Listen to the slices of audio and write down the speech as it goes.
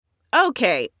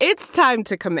Okay, it's time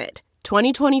to commit.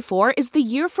 2024 is the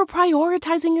year for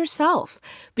prioritizing yourself.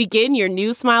 Begin your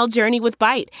new smile journey with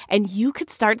Byte, and you could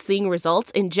start seeing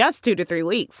results in just 2 to 3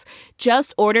 weeks.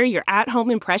 Just order your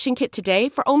at-home impression kit today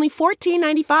for only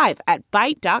 $14.95 at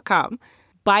Byte.com.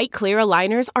 Byte Clear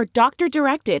aligners are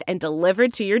doctor-directed and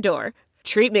delivered to your door.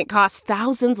 Treatment costs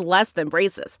thousands less than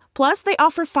braces. Plus, they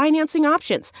offer financing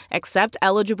options, accept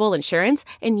eligible insurance,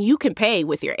 and you can pay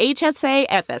with your HSA,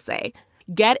 FSA.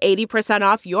 Get 80%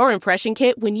 off your impression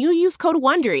kit when you use code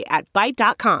WONDERY at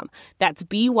Byte.com. That's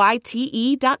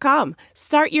BYTE.com.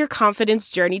 Start your confidence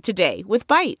journey today with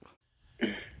Byte.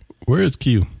 Where is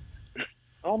Q? I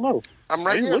don't know. I'm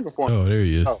right here. Looking for him. Oh, there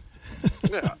he is. Oh.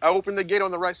 Yeah, I opened the gate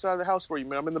on the right side of the house for you,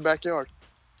 man. I'm in the backyard.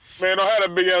 Man, don't have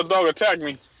that big ass dog attack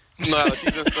me. No,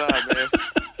 she's inside, man.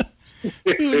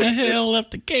 Who the hell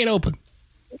left the gate open?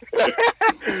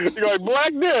 You're like,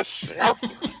 black this.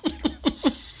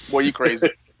 Boy, you crazy.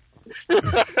 All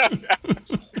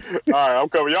right, I'm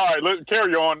coming. All right, let's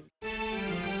carry on.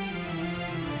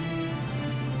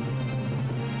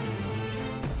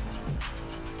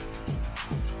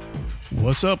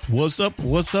 What's up,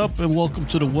 and welcome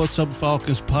to the What's Up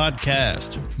Falcons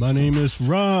podcast. My name is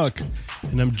Rock,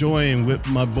 and I'm joined with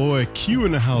my boy Q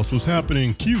in the house. What's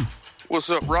happening, Q? What's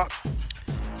up, Rock?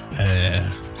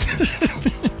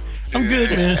 I'm good,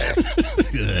 man.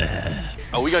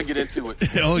 Oh, we got to get into it.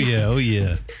 Oh,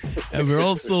 yeah. And we're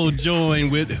also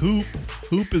joined with Hoop.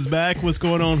 Hoop is back. What's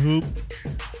going on, Hoop?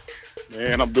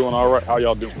 Man, I'm doing all right. How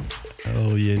y'all doing?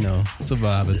 Oh,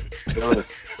 surviving.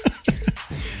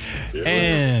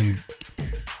 And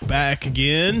back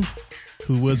again,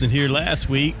 who wasn't here last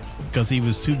week because he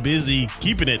was too busy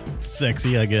keeping it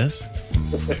sexy, I guess.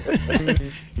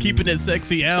 Keeping it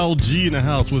sexy, LG in the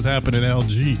house. What's happening,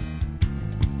 LG?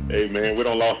 Hey, man, we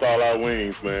done lost all our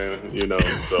wings, man,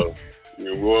 so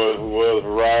it was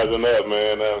rising up,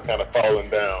 man, now kind of falling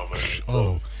down, man. So.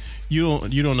 Oh, you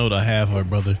don't know the half of it,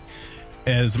 brother.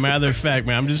 As a matter of fact,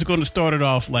 man, I'm just going to start it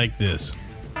off like this.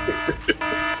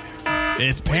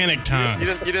 It's panic time. You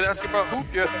didn't ask about Hoop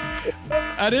yet?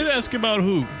 I did ask about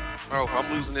Hoop. Oh, I'm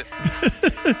losing it.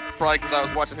 Probably because I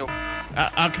was watching him.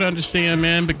 I can understand,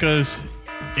 man, because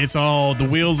it's all, the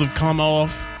wheels have come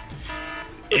off.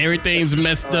 Everything's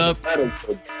messed up.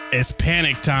 It's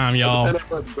panic time, y'all.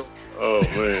 Oh,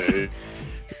 man.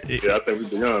 Yeah, I think we're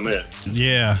beyond that.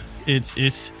 Yeah, it's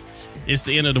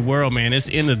the end of the world, man. It's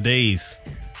the end of days.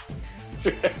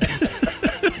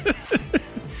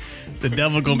 The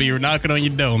devil gonna be knocking on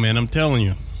your door, man. I'm telling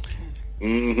you.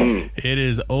 Mm-hmm. It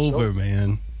is over,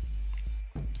 man.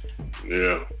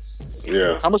 Yeah.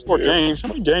 How much more games? How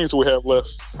many games do we have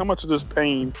left? How much of this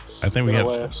pain? I think we have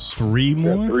last? 3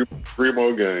 more. Yeah, three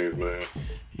more games, man.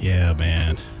 Yeah,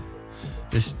 man.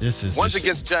 This is one's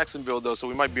against Jacksonville though, so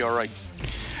we might be all right.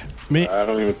 Me, I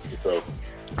don't even think so.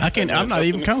 I'm not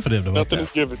even confident about Nothing that.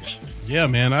 is given. Yeah,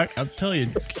 man. I tell you,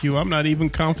 Q, I'm not even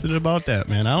confident about that,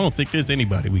 man. I don't think there's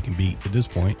anybody we can beat at this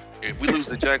point. If we lose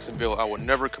to Jacksonville, I will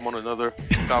never come on another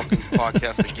Falcons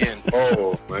podcast again.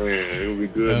 Oh, man, it would be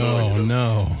good. Oh,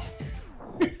 no.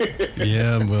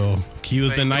 Yeah, well, Q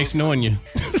has been nice knowing you.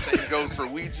 Same goes for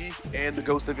Ouija and the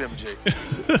ghost of MJ.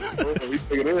 He's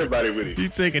taking everybody with him.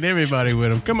 He's taking everybody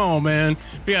with him. Come on, man.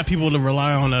 We got people to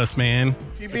rely on us, man.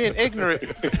 You being ignorant.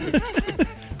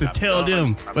 To tell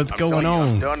them what's going on.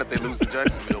 I'm done if they lose to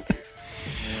Jacksonville.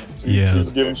 Yeah.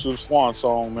 Just get into the swan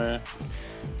song, man.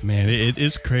 Man,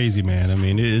 it's crazy, man. I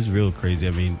mean, it is real crazy.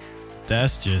 I mean,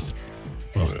 that's just,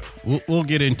 well, we'll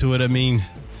get into it. I mean,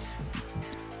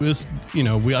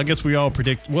 I guess we all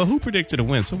predict. Well, who predicted a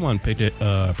win? Someone predicted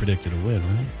a win,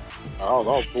 right? Oh,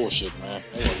 that was bullshit, man.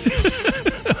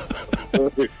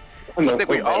 I think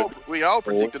we all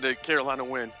predicted a Carolina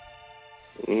win.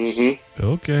 Mm-hmm.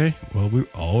 Okay. Well, we're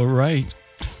all right.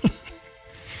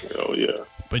 Oh, yeah.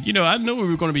 But, I know we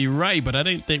were going to be right, but I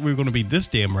didn't think we were going to be this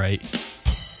damn right.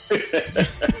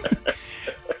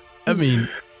 I mean...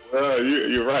 Well,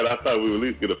 you're right. I thought we would at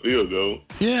least get a field goal.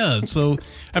 Yeah, so,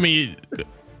 I mean,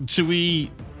 should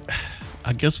we...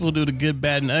 I guess we'll do the good,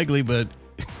 bad, and ugly, but,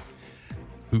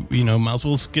 might as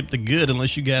well skip the good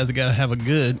unless you guys got to have a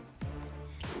good.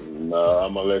 No,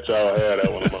 I'm going to let y'all have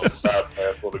that one. I'm going to stop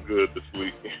pass for the good this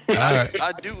week. All right.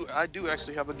 I do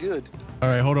actually have a good. All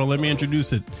right, hold on. Let me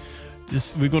introduce it.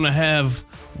 We're going to have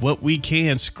what we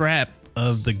can scrap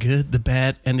of the good, the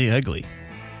bad, and the ugly.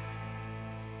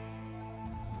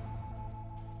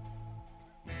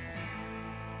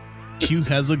 Q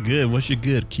has a good. What's your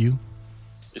good, Q?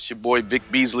 It's your boy Vic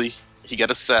Beasley. He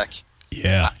got a sack.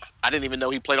 Yeah. I didn't even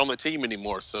know he played on the team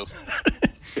anymore, so.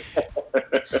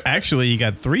 Actually, he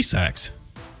got 3 sacks.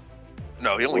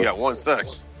 No, he only got 1 sack.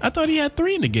 I thought he had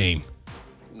 3 in the game.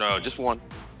 No, just 1.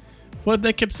 Well,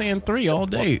 they kept saying 3 all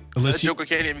day. That Joker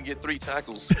can't even get 3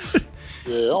 tackles.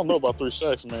 Yeah, I don't know about 3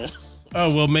 sacks, man.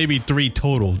 Oh, well, maybe 3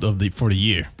 total for the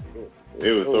year.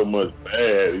 It was so much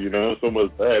bad, so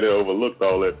much bad. They overlooked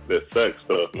all that sack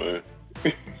stuff, man.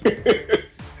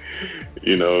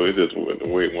 It just went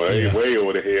way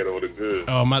over the head over the good.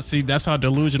 Oh, see, that's how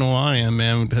delusional I am,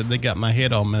 man. They got my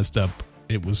head all messed up.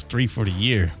 It was 3 for the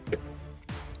year.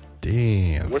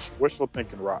 Damn. Wishful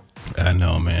thinking, Rock. I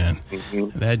know, man.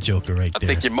 Mm-hmm. That Joker right there.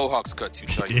 I think your mohawk's cut too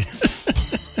tight.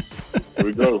 Here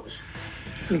we go.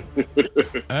 All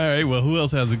right, well, who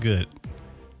else has a good?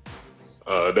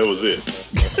 That was it.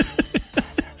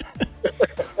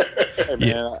 Hey,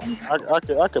 man,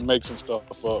 I could make some stuff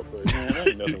up, but man,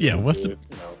 ain't nothing yeah, really what's good,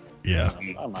 Yeah.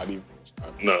 I might even.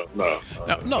 No.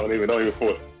 Don't even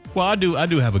put. Well, I do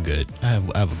have a good. I have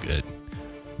a good.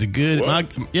 The good.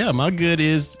 My good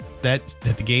is that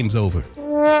the game's over.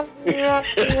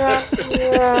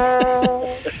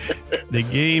 The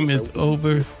game is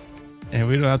over, and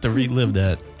we don't have to relive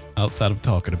that outside of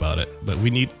talking about it. But we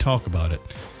need to talk about it.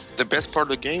 The best part of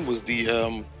the game was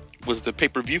the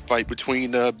pay-per-view fight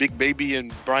between Big Baby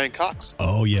and Brian Cox.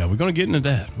 Oh yeah, we're gonna get into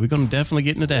that. We're gonna definitely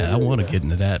get into that. I want to get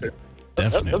into that.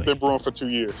 Definitely. That's been brewing for 2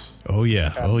 years. Oh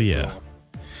yeah.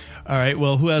 All right.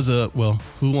 Well,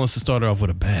 who wants to start off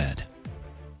with a bad?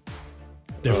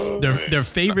 Their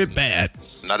favorite bad.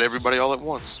 Not everybody all at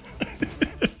once.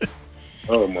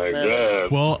 Oh my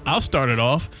God. Well, I'll start it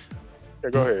off.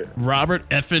 Yeah, go ahead. Robert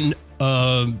effing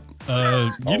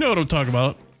you know what I'm talking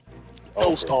about.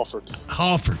 Toast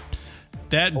Hofford.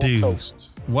 That dude. Toast.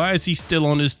 Why is he still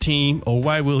on this team, or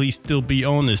why will he still be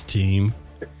on this team?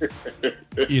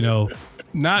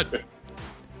 Not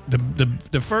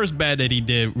the first bad that he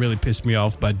did really pissed me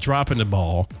off by dropping the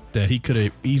ball that he could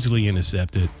have easily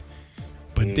intercepted.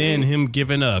 But then him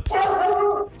giving up.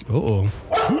 Cujo.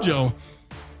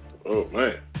 Oh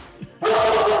man.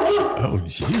 Oh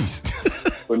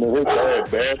jeez. But no, it's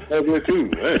bad ugly too,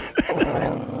 man.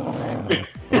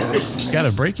 Got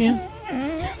a break in?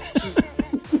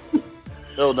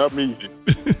 No, not me.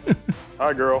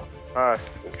 Hi, girl. Hi.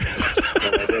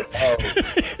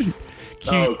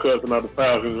 Dog cussing out the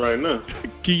Falcons right now.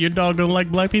 Your dog don't like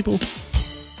black people?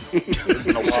 It's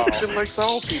been a while. She likes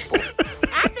all people.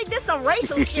 I think this some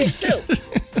racial shit too.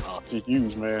 She's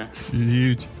huge, man. She's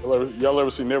huge. Y'all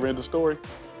ever see Never End the Story?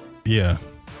 Yeah.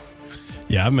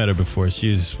 Yeah, I met her before.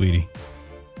 She was a sweetie.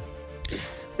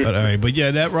 But all right, but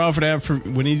yeah, that raw for that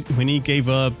when he gave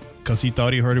up because he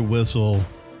thought he heard a whistle,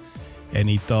 and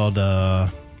he thought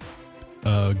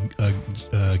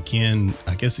again,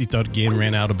 I guess he thought again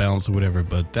ran out of bounds or whatever.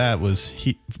 But that was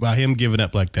by him giving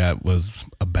up like that was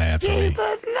a bad for me. Jesus,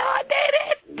 Lord, did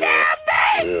it, damn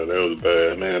Yeah, that was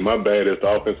bad, man. My bad is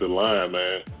the offensive line,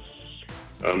 man.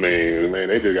 I mean,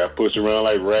 they just got pushed around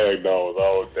like rag dolls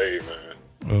all day, man.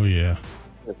 Oh yeah,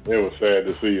 it was sad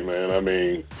to see, man. I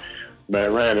mean,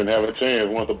 Matt Ryan didn't have a chance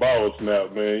once the ball was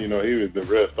snapped, man. He was the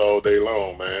rest all day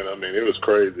long, man. I mean, it was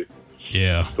crazy.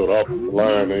 Yeah. So the offensive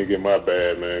line didn't get my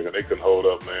bad, man. Cause they couldn't hold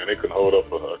up, man. They couldn't hold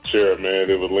up a chair, man.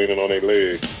 They was leaning on their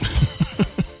legs.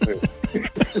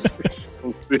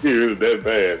 It was that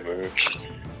bad, man.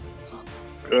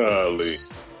 Golly.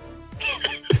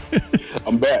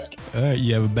 I'm back. All right,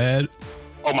 you have a bad?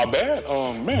 Oh, my bad?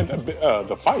 Man,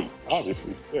 the fight,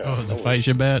 obviously. Yeah, oh, the fight's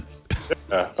your bad?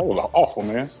 That was awful,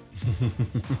 man.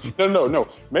 No.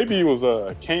 Maybe it was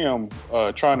Cam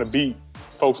trying to beat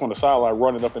folks on the sideline,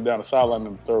 running up and down the sideline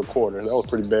in the third quarter. That was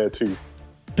pretty bad, too.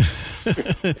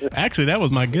 Actually, that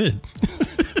was my good.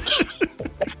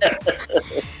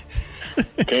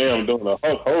 Cam doing a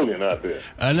Hulk Hogan out there.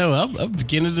 I know. I'm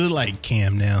beginning to like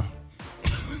Cam now.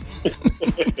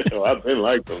 I've been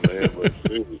like them, man. But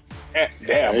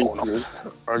damn,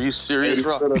 are you serious,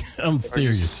 Rock? I'm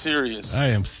serious. Serious. I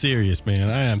am serious, man.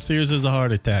 I am serious as a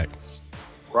heart attack.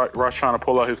 Rush trying to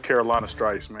pull out his Carolina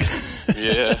stripes, man.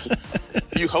 Yeah.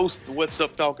 You host the What's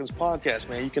Up Falcons podcast,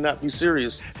 man. You cannot be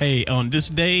serious. Hey, on this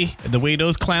day, the way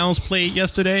those clowns played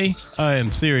yesterday, I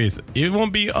am serious. It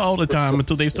won't be all the time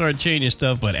until they start changing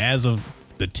stuff, but as of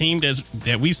the team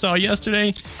that we saw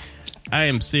yesterday, I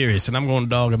am serious, and I'm going to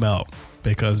dog them out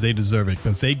because they deserve it,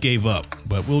 because they gave up.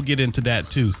 But we'll get into that,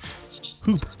 too.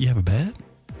 Hoop, you have a bad?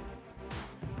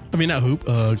 I mean, not Hoop,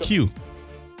 Q.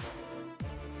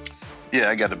 Yeah,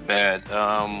 I got a bad.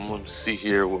 Let me see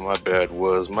here what my bad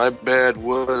was. My bad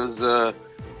was,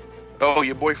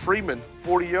 your boy Freeman,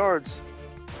 40 yards.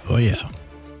 Oh, yeah.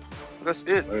 That's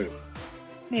it. Man,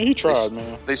 He tried,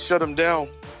 man. They shut him down.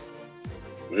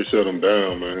 They shut him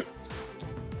down, man.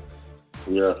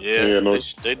 Yeah.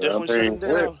 They definitely shut him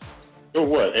down. It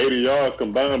was 80 yards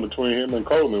combined between him and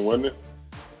Coleman, wasn't it?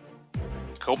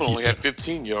 Coleman only had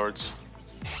 15 yards.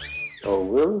 Oh,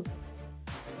 really?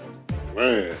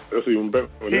 Man, that's even better.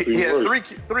 He had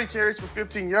three carries for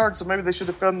 15 yards, so maybe they should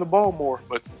have fed him the ball more.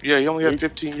 But yeah, he only had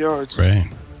 15 yards.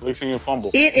 Right. At least he didn't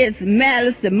fumble. It is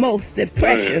malice the most, the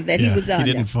pressure that he was under.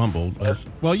 He didn't fumble.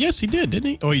 Well, yes, he did, didn't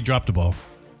he? Oh, he dropped the ball.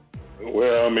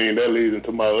 Well, I mean, that leads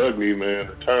into my ugly, man,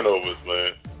 the turnovers,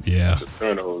 man. Yeah. The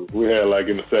turnovers. We had, like,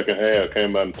 in the second half,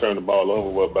 came out and turned the ball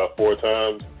over, about 4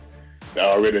 times. They're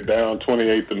already down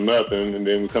 28-0, and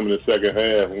then we come in the second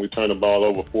half, and we turn the ball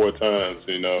over 4 times,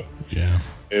 you know. Yeah.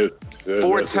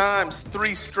 Four times,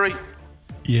 3 straight.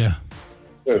 Yeah.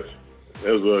 That's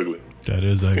ugly. That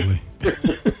is ugly.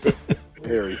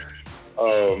 Very.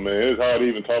 Oh, man, it's hard to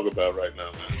even talk about right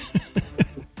now,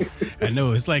 man. I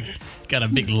know. It's like got a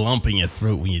big lump in your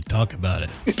throat when you talk about it.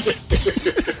 It's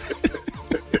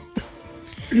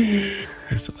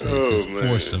like just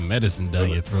force some medicine down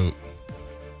your throat.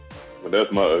 But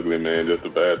that's my ugly, man. Just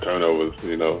the bad turnovers,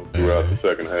 you know, throughout the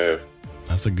second half.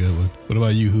 That's a good one. What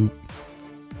about you, Hoop?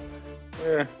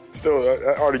 Yeah, still,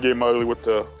 I already gave my ugly with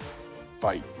the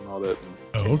fight and all that.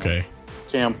 Oh, okay.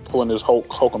 Cam pulling his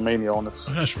Hulkamania on us.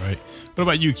 Oh, that's right. What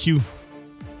about you, Q?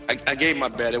 I gave my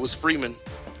bad. It was Freeman.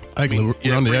 Ugly.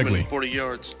 Run the Freeman, ugly. 40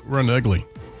 yards. Run the ugly.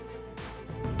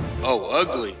 Oh,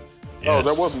 ugly. Yes. Oh,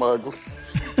 that was my ugly.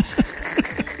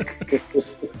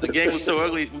 The game was so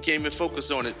ugly, we can't even focus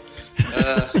on it.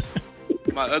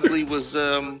 My ugly was,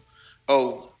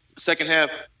 second half,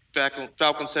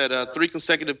 Falcons had 3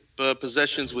 consecutive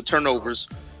possessions with turnovers.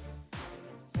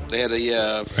 They had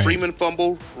a Freeman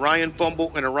fumble, Ryan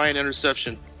fumble, and a Ryan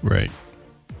interception. Right.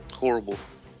 Horrible.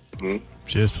 Mm-hmm.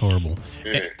 Just horrible.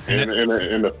 Yeah. And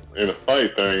the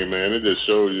fight thing, man, it just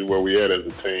shows you where we at as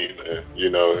a team, man. You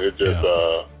know, it just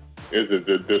it's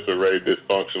just disarray,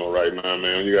 dysfunctional right now,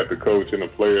 man. When you got the coach and the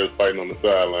players fighting on the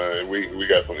sideline, we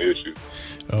got some issues.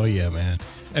 Oh yeah, man.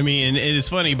 I mean, and it's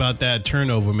funny about that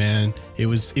turnover, man. It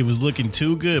was looking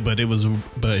too good, but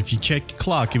if you check the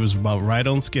clock, it was about right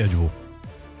on schedule.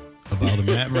 About a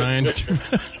Matt Ryan.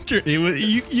 It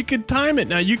was you could time it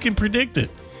now. You can predict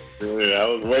it. Yeah, I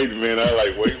was waiting, man. I was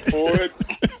like waiting for it.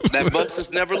 That bus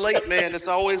is never late, man. It's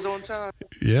always on time.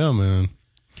 Yeah, man.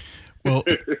 Well,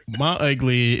 my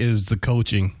ugly is the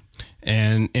coaching,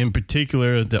 and in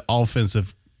particular, the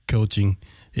offensive coaching.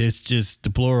 It's just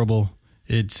deplorable.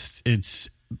 It's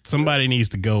somebody needs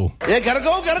to go. Yeah, gotta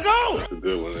go. That's a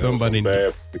good one. Somebody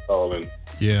bad calling.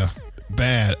 Yeah,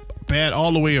 bad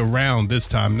all the way around this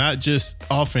time. Not just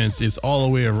offense. It's all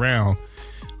the way around.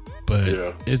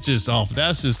 But it's just off.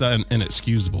 That's just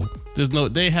inexcusable.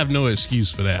 They have no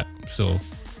excuse for that. So,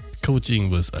 coaching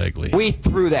was ugly. We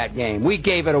threw that game. We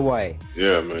gave it away.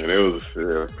 Yeah, man, it was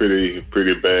a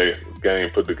pretty bad game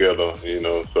put together. You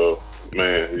know, so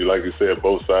man, like you said,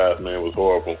 both sides, man, was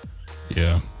horrible.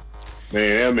 Yeah.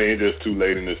 Man, I mean, it's just too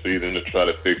late in the season to try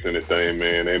to fix anything,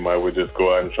 man. They might well just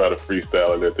go out and try to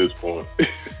freestyle it at this point.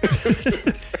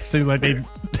 Seems like they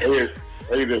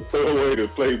just throw away the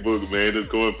playbook, man. Just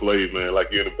go and play, man, like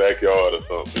you're in the backyard or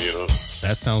something, you know.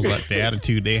 That sounds like the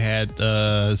attitude they had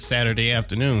Saturday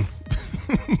afternoon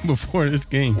before this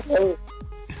game. Well,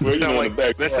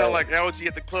 that sounds like Algie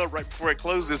at the club right before it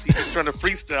closes. He's just trying to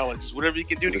freestyle it. Just whatever he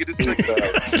can do to get his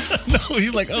No,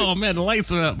 he's like, oh man, the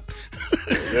lights are up.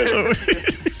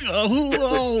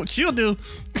 Oh, she'll do.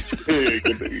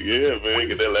 Yeah, man,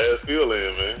 get that last feel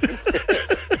in, man.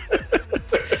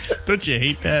 Don't you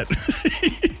hate that?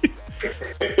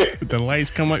 The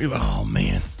lights come up, you're like, oh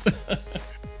man.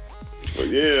 But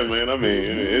yeah, man, I mean,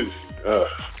 it's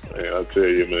man, I'll tell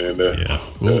you, man, the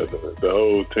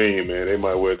whole team, man, they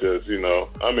might well just, you know,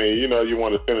 I mean, you know, you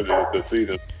want to finish the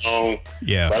season strong.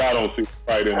 Yeah. But I don't see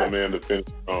fight in them, man, to finish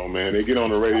strong, man. They get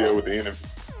on the radio with the interview,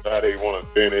 how they want to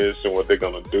finish and what they're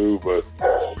going to do, but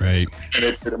they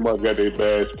pretty much got their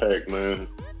bags packed, man.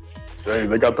 Dang,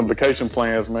 they got them vacation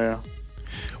plans, man.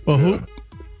 Well,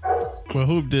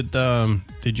 Hoop, did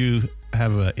you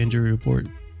have an injury report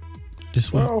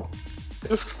this week? Well,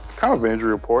 it's kind of an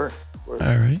injury report. All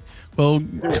right. Well,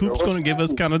 Hoop's going to give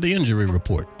us kind of the injury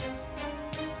report.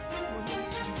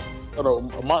 I know,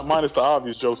 minus the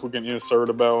obvious jokes we can insert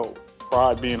about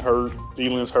pride being hurt,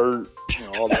 feelings hurt, you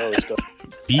know, all that other stuff.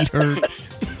 Feet hurt.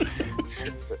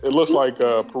 It looks like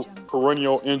a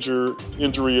perennial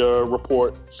injury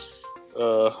report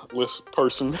list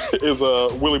person is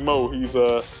Willie Moe.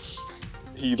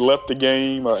 He left the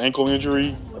game, ankle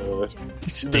injury.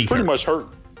 He's been pretty much hurt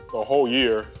the whole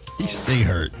year. He stay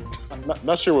hurt.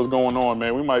 Not sure what's going on,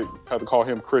 man. We might have to call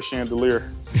him Chris Chandelier.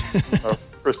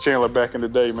 Chris Chandler back in the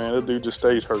day, man. That dude just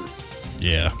stays hurt.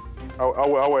 Yeah.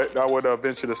 I would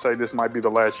venture to say this might be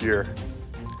the last year.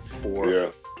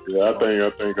 I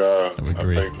think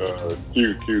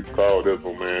Q called this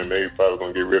one, man. They probably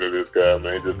gonna get rid of this guy,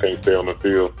 man. He just can't stay on the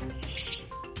field.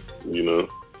 You know,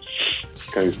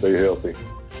 can't stay healthy.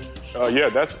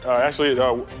 That's actually.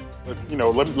 Let me get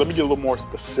a little more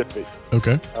specific.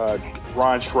 Okay.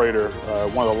 Ron Schrader,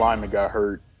 one of the linemen, got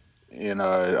hurt, and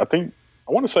I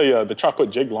want to say they tried to put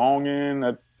Jake Long in.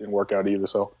 That didn't work out either.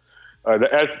 So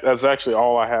that's actually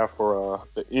all I have for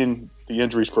the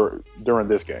injuries for during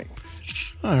this game.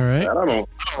 All right.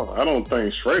 I don't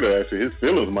think Schrader actually, his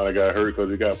feelings might have got hurt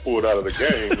because he got pulled out of the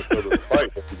game because of the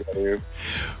fight that he got in.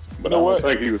 But I don't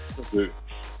think he was.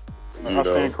 I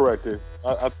stand corrected.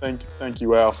 I thank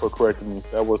you, Al, for correcting me.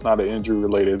 That was not an injury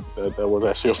related. That was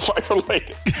actually a fight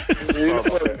related.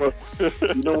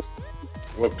 You know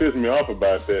what pissed me off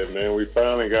about that, man? We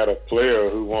finally got a player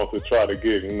who wants to try to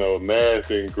get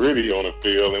nasty and gritty on the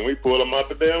field, and we pulled him out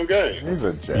the damn game. He's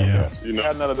a jackass. Yeah.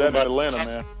 Had none of that in Atlanta,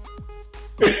 man.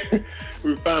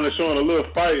 We finally showing a little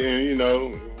fight, and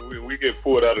we get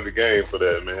pulled out of the game for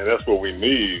that, man. That's what we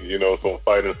need, some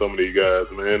fighting some of these guys,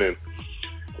 man. And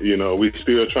we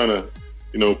still trying to,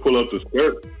 pull up the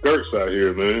skirts out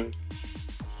here, man.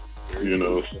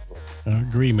 I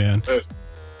agree, man.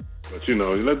 But you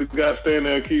let the guys stand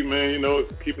there and keep, man,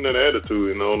 keeping that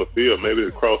attitude, on the field. Maybe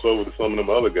it cross over to some of them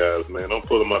other guys, man. Don't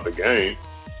pull them out the game.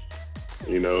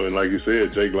 And like you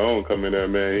said, Jake Long come in there,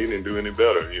 man. He didn't do any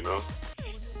better,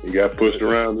 He got pushed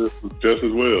around just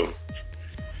as well.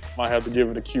 Might have to give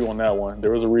it a Q on that one.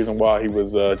 There was a reason why he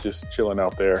was just chilling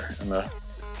out there in the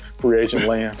free agent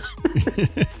land.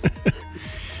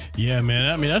 Yeah,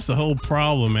 man. I mean, that's the whole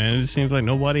problem, man. It seems like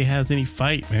nobody has any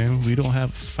fight, man. We don't have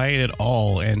a fight at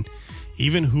all. And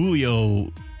even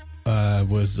Julio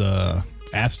was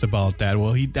asked about that.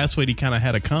 Well, that's what he kind of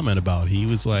had a comment about. He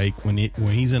was like, when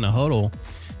he's in a huddle,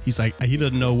 he's like, he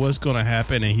doesn't know what's going to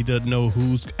happen, and he doesn't know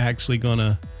who's actually going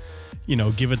to,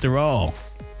 give it their all.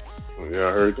 Yeah,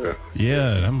 I heard that.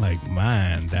 Yeah, and I'm like,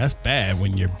 man, that's bad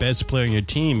when your best player on your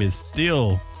team is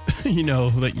still, letting you know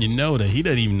that he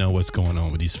doesn't even know what's going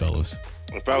on with these fellas.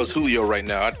 If I was Julio right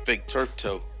now, I'd fake turf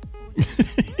toe.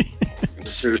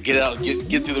 Just get out, get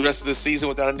through the rest of the season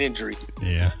without an injury.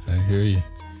 Yeah, I hear you.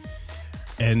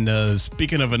 And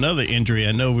speaking of another injury,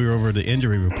 I know we were over the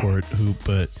injury report,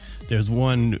 but there's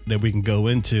one that we can go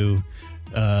into,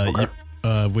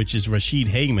 which is Rashid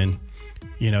Hageman.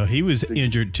 He was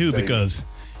injured too because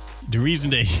the reason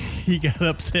that he got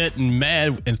upset and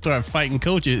mad and started fighting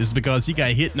coaches is because he got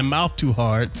hit in the mouth too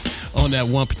hard on that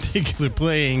one particular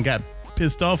play and got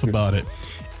pissed off about it.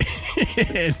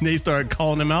 And they started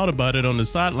calling him out about it on the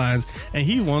sidelines, and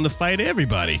he wanted to fight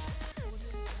everybody.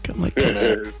 Come on.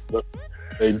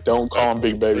 They don't call him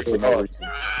Big Baby for no reason.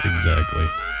 Exactly.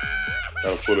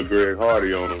 I'll put a Greg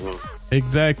Hardy on him, huh?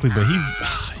 Exactly, but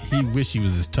he wish he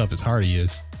was as tough as Hardy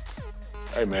is.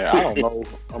 Hey, man, I don't know.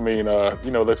 I mean,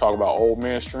 they talk about old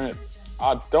man strength.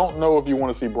 I don't know if you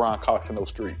want to see Brian Cox in those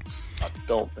streets. I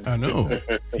don't think. I know.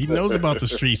 He knows about the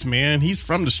streets, man. He's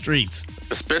from the streets.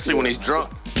 Especially when he's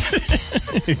drunk.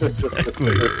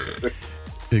 Exactly.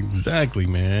 Exactly,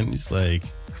 man. He's like,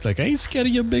 I ain't scared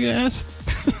of your big ass.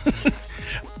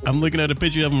 I'm looking at a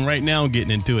picture of him right now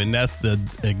getting into it, and that's the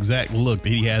exact look that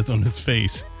he has on his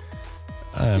face.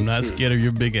 I am not scared of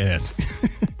your big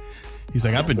ass. He's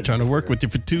like, I've been trying to work with you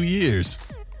for 2 years.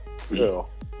 Yeah.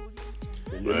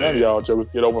 None of y'all jokers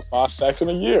get over 5 sacks in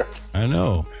a year. I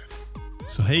know.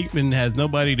 So Hageman has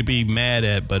nobody to be mad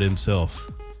at but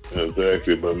himself.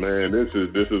 Exactly, but man, this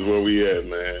is where we at,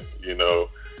 man.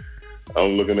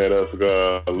 I'm looking at us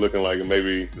looking like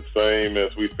maybe the same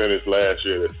as we finished last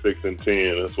year at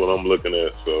 6-10. That's what I'm looking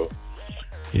at. So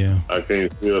yeah, I can't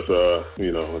see us,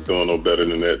 doing no better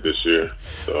than that this year.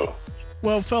 So.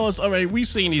 Well, fellas, all right, we've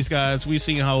seen these guys. We've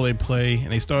seen how they play,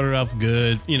 and they started off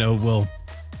good.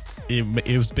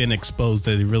 It's been exposed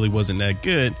that it really wasn't that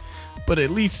good, but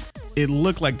at least it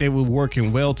looked like they were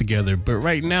working well together. But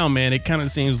right now, man, it kind of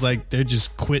seems like they're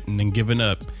just quitting and giving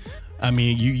up. I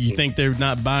mean, you think they're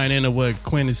not buying into what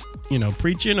Quinn is,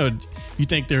 preaching, or you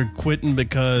think they're quitting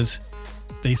because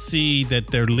they see that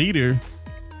their leader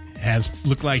has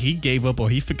looked like he gave up or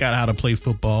he forgot how to play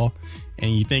football?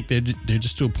 And you think they're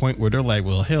just to a point where they're like,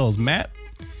 well, hell's Matt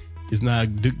is not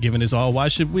giving his all. Why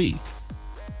should we?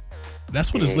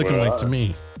 That's what it's looking like to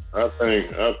me. I think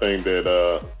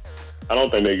that I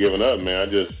don't think they're giving up, man. I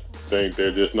just think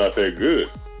they're just not that good.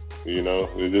 They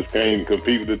just can't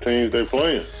compete with the teams they're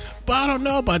playing. But I don't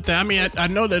know about that. I mean, I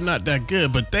know they're not that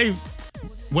good, but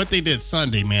what they did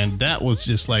Sunday, man, that was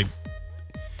just like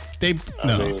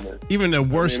even their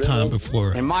worst time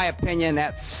before. In my opinion,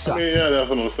 that sucks. That's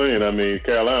what I'm saying.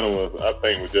 Carolina was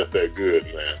just that good,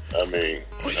 man.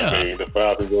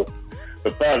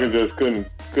 The Falcons just didn't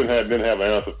have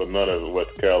an answer for none of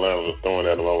what Carolina was throwing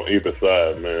at them on either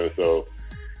side, man. So,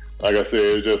 like I said,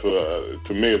 it's just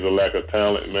to me, it's a lack of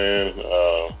talent, man.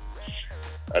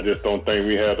 I just don't think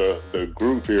we have the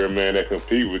group here, man, that can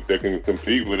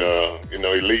compete with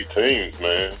elite teams,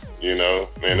 man.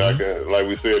 Like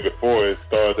we said before, it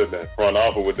starts at the front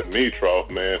office with the Metroff,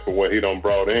 man, for what he done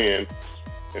brought in,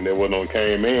 and then what done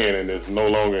came in, and is no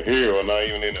longer here or not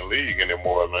even in the league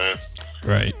anymore, man.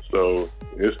 Right. So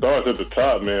it starts at the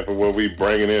top, man, for what we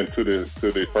bringing into the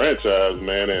franchise,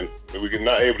 man, and we're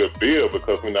not able to build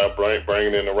because we're not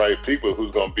bringing in the right people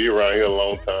who's going to be around here a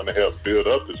long time to help build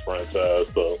up this franchise.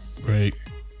 So right.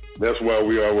 That's why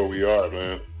we are where we are,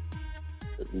 man.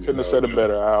 Couldn't have said it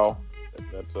better, Al.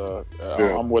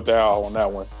 I'm with Al on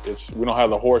that one. We don't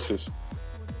have the horses,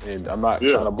 and I'm not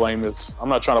trying to blame this. I'm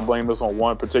not trying to blame this on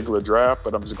one particular draft,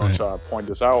 but I'm just going to try to point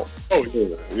this out. Oh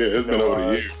yeah, it's been over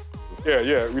the years.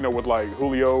 Yeah. With like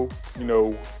Julio,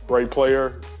 great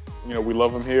player. We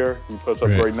love him here. He puts up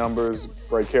great numbers,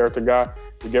 great character guy.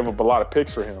 We gave up a lot of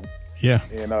picks for him. Yeah.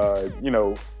 And,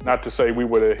 not to say we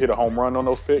would have hit a home run on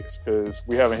those picks because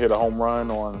we haven't hit a home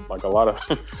run on like a lot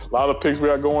of picks we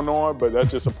got going on, but that's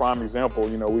just a prime example.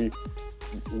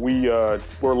 We're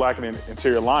lacking in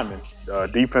interior linemen,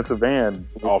 defensive and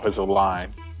offensive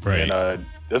line. Right. And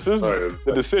this is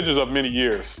the decisions of many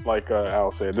years, like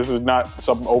Al said. This is not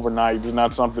something overnight. This is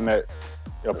not something that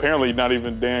apparently not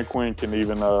even Dan Quinn can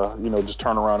even, just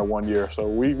turn around in 1 year. So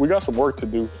we got some work to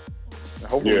do.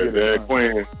 Hopefully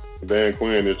Dan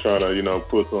Quinn is trying to,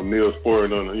 put some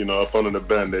Neosporin on, up under the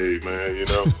Band-Aid, man,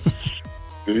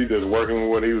 He's just working with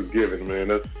what he was given, man.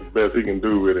 That's the best he can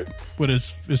do with it. But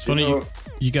it's funny,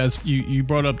 you guys, you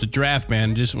brought up the draft,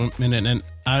 man, just 1 minute, and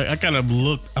I kind of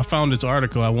I found this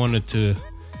article I wanted to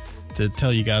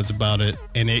tell you guys about it,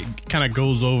 and it kind of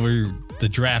goes over the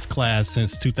draft class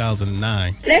since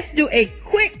 2009. Let's do a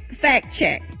quick fact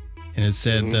check. And it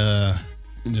said the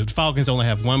Falcons only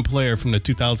have one player from the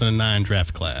 2009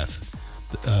 draft class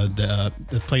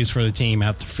that plays for the team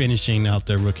after finishing out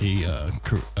their rookie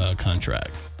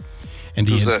contract. And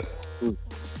who's that?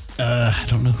 I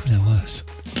don't know who that was.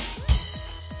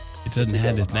 It doesn't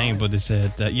have his name, but it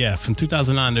said that from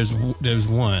 2009 there's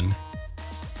one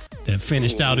that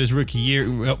finished out his rookie year.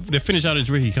 That finished out his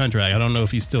rookie contract. I don't know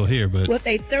if he's still here, but with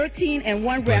a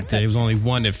 13-1 record, there was only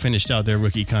one that finished out their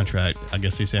rookie contract. I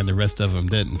guess they're saying the rest of them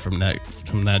didn't from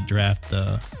that draft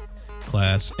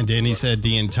class. And then he said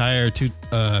the entire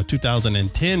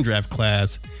 2010 draft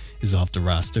class is off the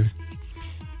roster.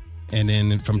 And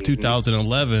then from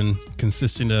 2011,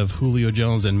 consisting of Julio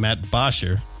Jones and Matt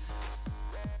Bosher.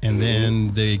 And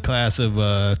then the class of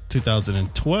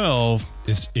 2012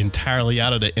 is entirely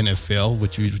out of the NFL,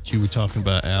 which you were talking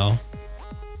about, Al.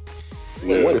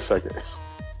 Wait a second.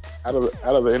 Out of the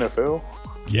NFL?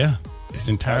 Yeah, it's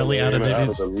entirely out of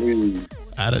the league.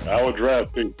 Our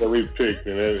draft pick that we picked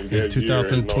in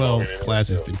 2012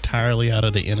 class is entirely out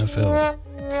of the NFL.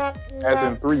 As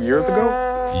in 3 years ago?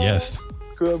 Yes.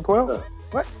 2012?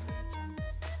 What?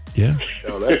 Yeah.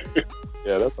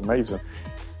 That's amazing.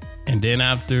 And then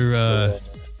after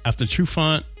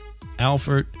Trufant,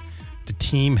 Alford, the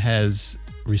team has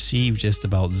received just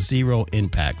about zero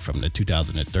impact from the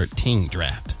 2013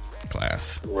 draft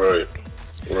class. Right.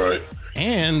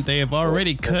 And they have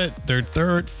already cut their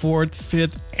 3rd, 4th,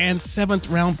 5th, and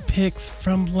 7th round picks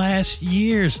from last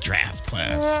year's draft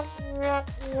class.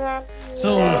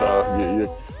 So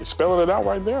you're spelling it out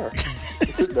right there.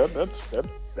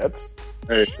 That's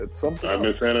something. I've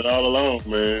been saying it all along,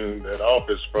 man. That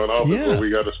front office, where we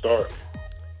got to start.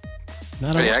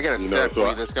 I got a stat for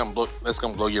you that's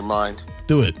gonna blow your mind.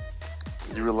 Do it.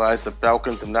 You realize the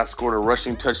Falcons have not scored a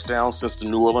rushing touchdown since the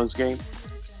New Orleans game?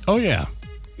 Oh yeah.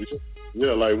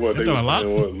 Yeah, like what? They've done a lot.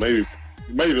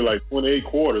 Maybe like 28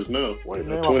 quarters now. Wait,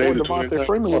 man, Devontae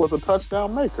Freeman was a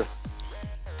touchdown maker.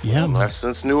 Yeah, not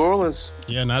since New Orleans.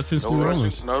 Yeah, not since New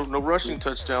Orleans. No rushing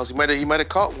touchdowns. He might have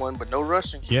caught one, but no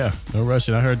rushing. Yeah, no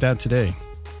rushing. I heard that today.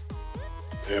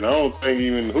 And I don't think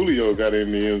even Julio got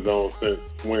in the end zone since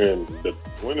when was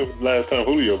the last time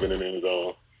Julio been in the end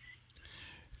zone?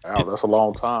 Wow, that's a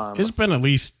long time. It's been at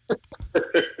least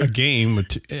a game or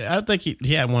two. I think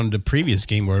he had one of the previous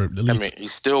game where at least,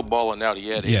 he's still balling out. He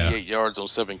had 88 yards on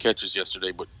 7 catches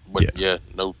yesterday, but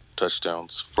no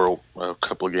touchdowns for a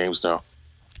couple of games now.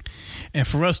 And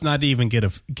for us not to even get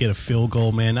a field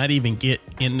goal, man, not even get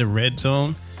in the red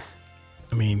zone.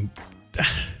 I mean,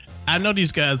 I know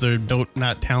these guys are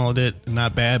not talented,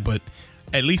 not bad, but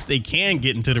at least they can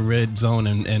get into the red zone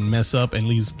and mess up and at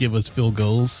least give us field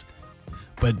goals.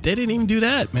 But they didn't even do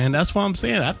that, man. That's what I'm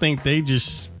saying. I think they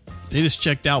just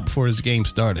checked out before this game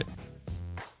started.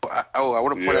 I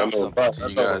want to point out something to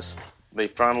you guys. They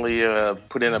finally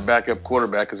put in a backup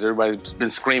quarterback because everybody's been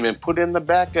screaming, "Put in the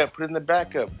backup! Put in the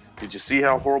backup!" Did you see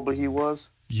how horrible he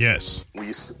was? Yes. Will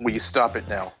you stop it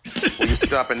now? Will you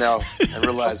stop it now and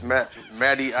realize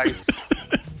Matty Ice?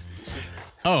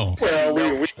 Oh, well,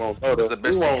 we won't know that.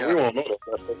 We won't know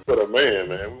that they put a man.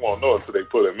 We won't know until they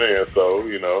put a man. So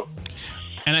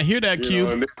And I hear that,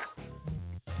 Q.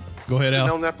 Go ahead, Al.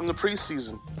 Known that from the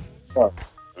preseason.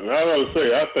 And I gotta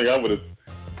say, I think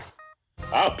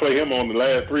I'll play him on the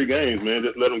last 3 games, man.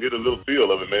 Just let him get a little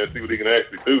feel of it, man. See what he can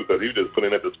actually do, because he was just put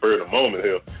in at the spur of the moment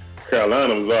here.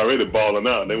 Carolina was already balling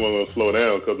out, and they weren't going to slow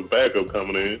down because the backup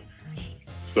coming in.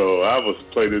 So I was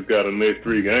play this guy the next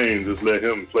 3 games. Just let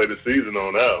him play the season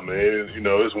on out, man.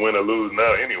 It's win or lose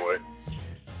now anyway.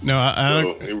 No,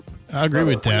 I agree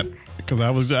with that, because I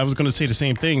was going to say the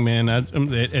same thing, man. At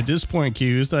this point,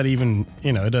 Q, it's not even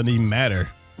it doesn't even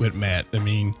matter with Matt. I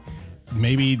mean,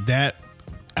 maybe that.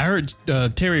 I heard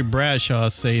Terry Bradshaw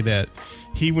say that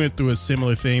he went through a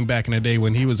similar thing back in the day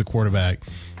when he was a quarterback,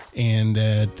 and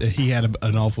that he had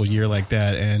an awful year like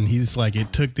that. And he's like,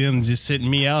 it took them just sitting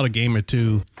me out a game or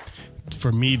 2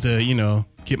 for me to,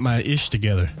 get my ish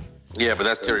together. Yeah, but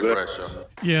that's Terry Bradshaw.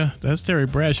 Yeah, that's Terry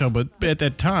Bradshaw. But at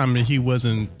that time, he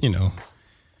wasn't,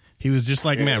 he was just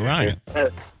like Matt Ryan.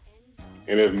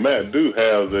 And if Matt do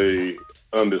have a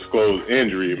undisclosed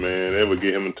injury, man, it would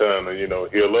give him time to,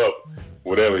 heal up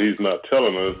whatever he's not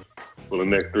telling us for the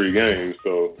next 3 games.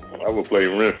 So I would play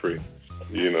rent-free,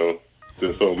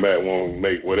 just so Matt won't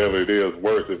make whatever it is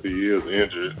worse if he is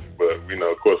injured. But,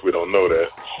 of course, we don't know that.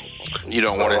 You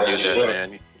don't want to do that,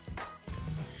 man.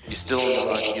 You still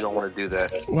you don't want to do that.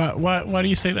 Why do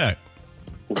you say that?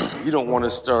 You don't want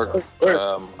to start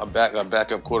a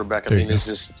backup quarterback. I mean, it's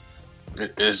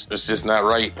just not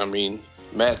right. I mean,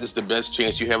 Matt, this is the best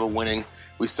chance you have of winning.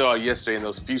 We saw it yesterday in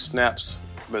those few snaps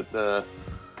that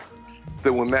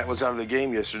when Matt was out of the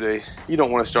game yesterday. You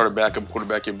don't want to start a backup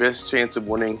quarterback. Your best chance of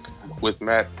winning with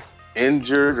Matt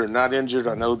injured or not injured,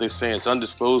 I know they're saying it's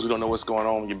undisclosed. We don't know what's going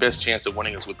on. Your best chance of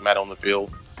winning is with Matt on the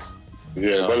field.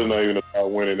 Yeah, but it's not even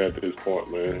about winning at this point,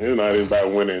 man. It's not even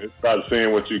about winning. It's about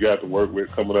seeing what you got to work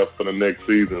with coming up for the next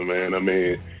season, man. I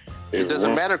mean, it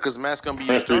doesn't matter because Matt's going to be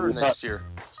your starter next year.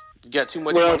 You got too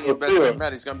much money invested in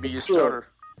Matt. He's going to be your starter.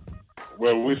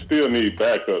 Well, we still need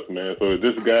backups, man. So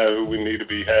this guy who we need to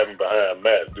be having behind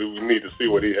Matt, we need to see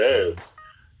what he has.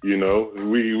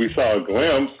 We saw a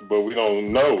glimpse, but we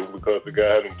don't know because the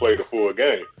guy hasn't played a full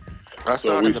game. I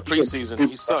saw it in the preseason.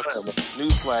 He sucks.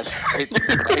 Newsflash.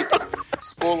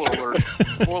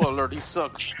 Spoiler alert. He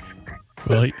sucks.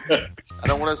 Well, I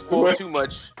don't want to spoil too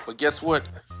much, but guess what?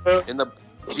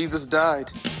 Jesus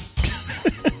died.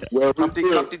 Humpty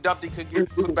Dumpty could get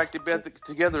put back to bed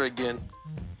together again.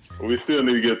 We still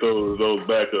need to get those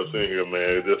backups in here,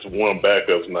 man. Just one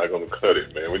backup's not going to cut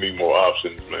it, man. We need more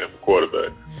options, man, for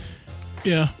quarterback.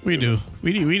 Yeah, we do.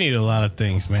 We need a lot of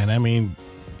things, man. I mean,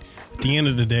 at the end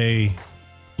of the day,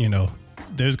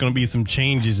 there's going to be some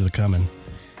changes coming.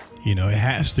 It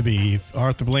has to be. If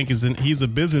Arthur Blank he's a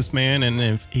businessman, and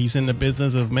if he's in the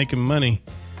business of making money,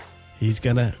 he's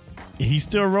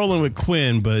still rolling with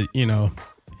Quinn, but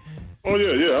Oh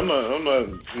yeah. I'm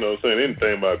not, saying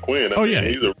anything about Quinn. I mean,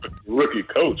 he's a rookie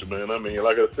coach, man. I mean,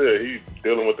 like I said, he's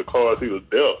dealing with the cards he was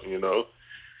dealt.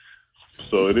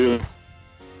 So it is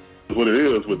what it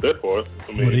is with that part.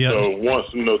 I mean, so once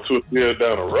 2 years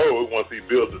down the road, once he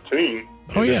builds a team,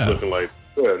 it's looking like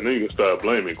then you can start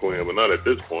blaming Quinn, but not at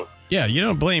this point. Yeah, you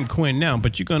don't blame Quinn now,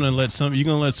 but you're gonna let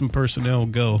some personnel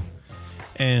go,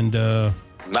 and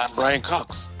not Brian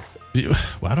Cox. Well,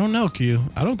 I don't know, Q.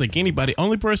 I don't think anybody.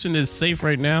 Only person that's safe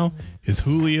right now is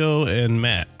Julio and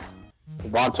Matt.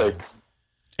 Devontae.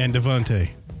 And Devontae.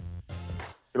 He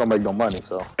don't make no money,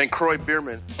 so. And Croy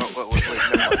Bierman.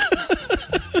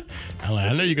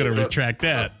 I know you're going to retract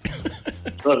that.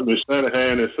 Trust me,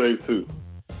 Shanahan is safe too.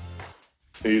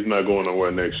 He's not going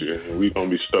nowhere next year. We're going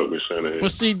to be stuck with Shanahan. Well,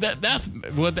 see,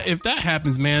 if that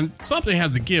happens, man, something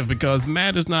has to give because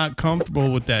Matt is not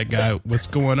comfortable with that guy. What's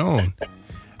going on?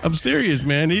 I'm serious,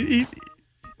 man. You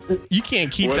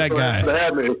can't keep that guy.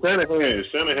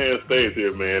 If Shanahan stays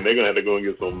here, man, they're going to have to go and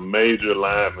get some major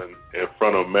linemen in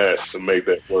front of Matt to make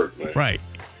that work, man. Right.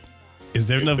 Is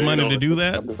there enough money to do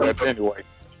that? Anyway.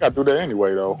 You got to do that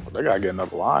anyway, though. They got to get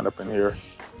another line up in here.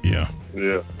 Yeah.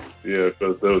 Because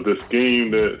the scheme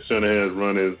that Shanahan's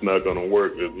running is not going to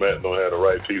work if Matt don't have the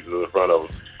right pieces in front of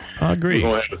him. I agree.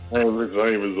 We're going to have the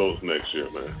same results next year,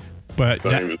 man. But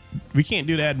We can't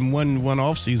do that in one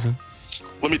off season.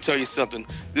 Let me tell you something.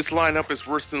 This lineup is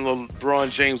worse than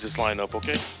LeBron James's lineup,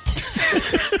 okay?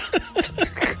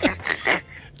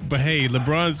 But hey,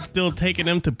 LeBron's still taking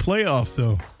them to playoffs,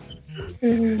 though.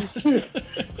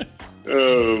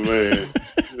 Oh, man.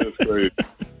 That's crazy.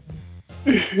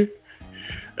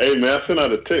 Hey, man, I sent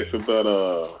out a text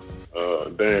about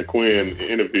Dan Quinn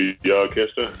interview. Y'all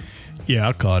catch that? Yeah,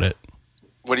 I caught it.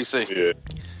 What do you say? Yeah.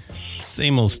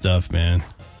 Same old stuff, man.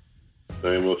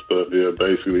 Same old stuff, yeah.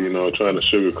 Basically, trying to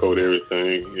sugarcoat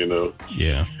everything,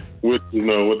 Yeah. With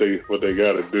what they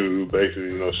got to do,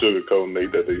 basically,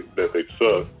 sugarcoating that they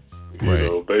suck.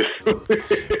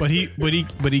 Basically.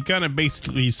 But he kind of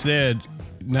basically said,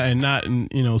 not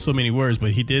in so many words,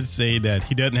 but he did say that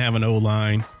he doesn't have an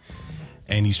O-line,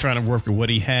 and he's trying to work with what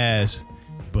he has.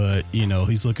 But,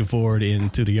 he's looking forward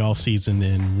into the offseason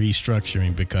and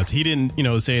restructuring, because he didn't,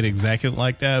 say it exactly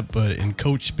like that. But in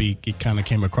coach speak, it kind of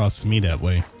came across to me that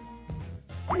way.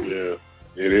 Yeah,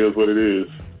 it is what it is.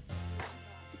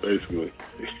 Basically.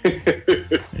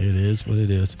 It is what it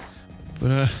is.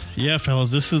 But, yeah,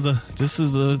 fellas, this was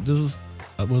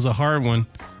a hard one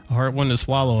to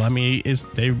swallow. I mean,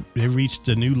 they reached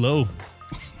a new low.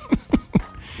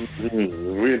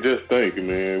 We just thinking,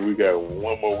 man, we got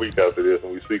one more week after this,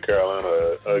 and we see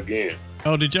Carolina again.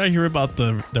 Oh, did y'all hear about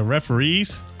the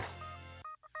referees?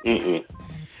 Mm-mm.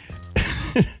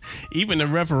 Even the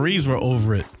referees were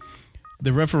over it.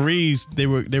 The referees, they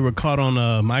were caught on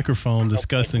a microphone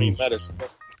discussing.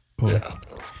 Yeah.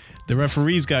 The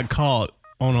referees got caught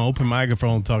on an open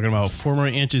microphone talking about 4 more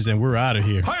inches and we're out of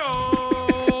here.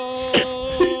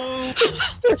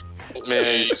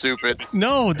 Man, you stupid.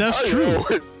 No, that's true.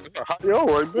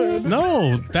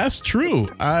 No, that's true.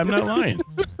 I'm not lying.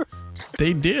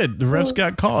 They did. The refs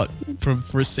got caught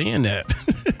for saying that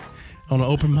on an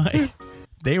open mic.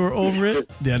 They were over it.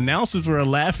 The announcers were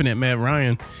laughing at Matt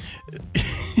Ryan.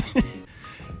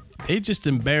 They just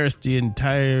embarrassed the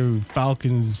entire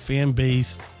Falcons fan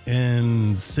base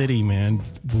and city, man,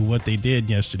 with what they did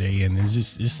yesterday. And it's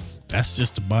just that's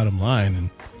just the bottom line.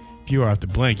 And if you are off the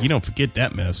blank, you don't forget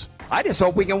that mess. I just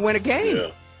hope we can win a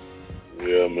game.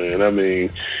 Yeah, man. I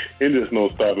mean, it's just no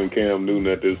stopping Cam Newton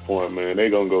at this point, man. They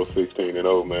gonna go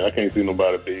 16-0, man. I can't see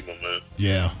nobody beating them, man.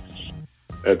 Yeah.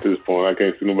 At this point, I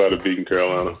can't see nobody beating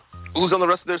Who's on the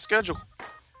rest of their schedule?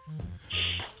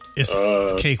 It's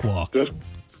cakewalk.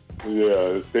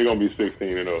 Yeah, they're gonna be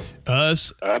 16-0.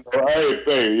 Us. I ain't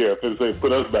saying, yeah.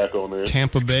 Put us back on there.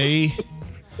 Tampa Bay.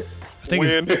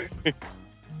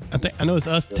 I know it's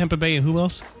us, Tampa Bay, and who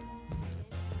else?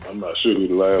 I'm not sure who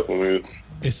the last one is.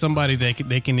 It's somebody they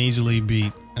can easily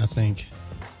beat, I think.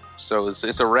 So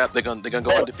it's a wrap. They're gonna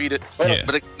go undefeated. Yeah.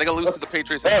 But they're gonna lose to the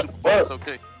Patriots in the Super Bowl. It's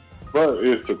okay. But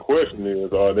the question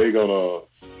is, are they gonna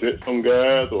sit some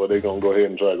guys, or are they gonna go ahead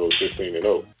and try to go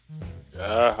 16-0?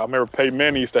 I remember Peyton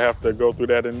Manning used to have to go through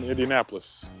that in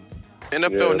Indianapolis.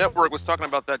 NFL Network was talking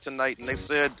about that tonight, and they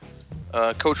said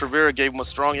Coach Rivera gave them a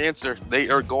strong answer. They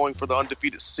are going for the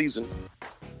undefeated season.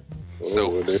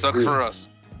 So sucks for us.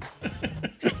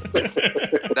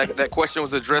 That question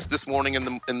was addressed this morning in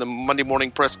the Monday morning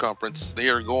press conference. They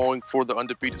are going for the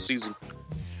undefeated season.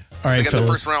 All right, they got fellas.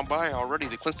 the first round bye already.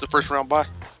 They clinched the first round bye.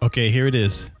 Okay, here it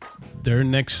is. Their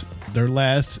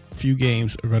last few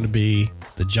games are going to be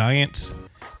the Giants,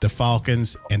 the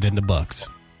Falcons, and then the Bucks.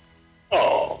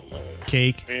 Oh man!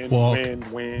 Cake, Win, walk,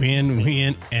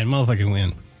 win, and motherfucking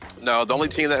win. No, the only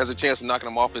team that has a chance of knocking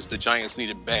them off is the Giants.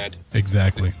 Needed bad.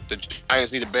 Exactly. The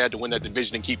Giants needed bad to win that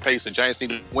division and keep pace. The Giants need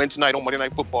to win tonight on Monday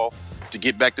Night Football to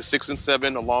get back to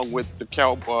 6-7, along with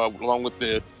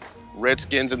the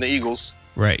Redskins and the Eagles.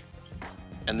 Right.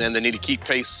 And then they need to keep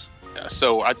pace.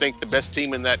 So I think the best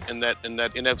team in that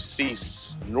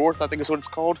NFC North, I think is what it's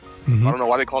called. Mm-hmm. I don't know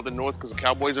why they call it the North, because the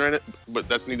Cowboys are in it, but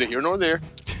that's neither here nor there.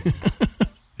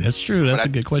 That's true. That's a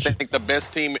good question. I think the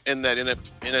best team in that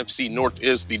NFC North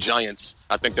is the Giants.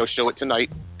 I think they'll show it tonight,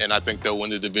 and I think they'll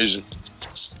win the division.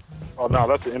 Oh, no,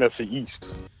 that's the NFC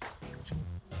East.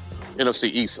 NFC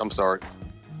East, I'm sorry.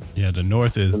 Yeah, the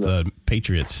North is the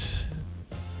Patriots.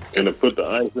 And to put the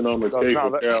icing on the cake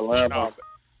for Carolina. No,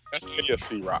 that's the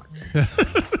AFC, Rock.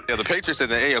 Yeah, the Patriots in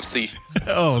the AFC.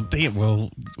 Oh, damn. Well,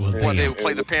 When they damn.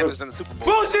 play the Panthers in the Super Bowl.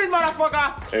 Bullshit,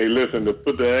 motherfucker! Hey, listen, to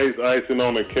put the icing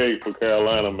on the cake for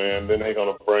Carolina, man, then they're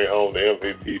going to bring home the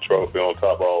MVP trophy on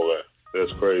top of all that.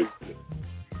 That's crazy.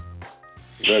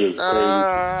 That is crazy.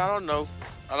 I don't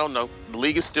know. The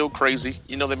league is still crazy.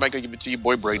 You know they might give it to your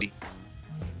boy Brady.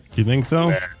 You think so?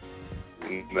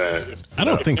 Nah. I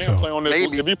don't think so.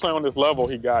 Maybe. If he play on this level,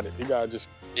 he got it. He got to just...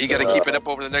 You got to keep it up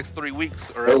over the next 3 weeks,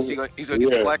 or else he's going to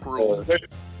get the black rule.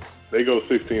 they go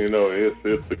 16-0.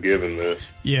 It's a given, man.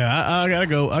 Yeah, I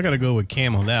gotta go with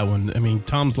Cam on that one. I mean,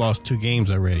 Tom's lost 2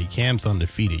 games already. Cam's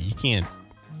undefeated. You can't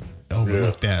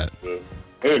overlook that. Yeah.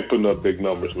 They ain't putting up big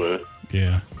numbers, man.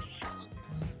 Yeah.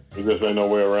 There just ain't no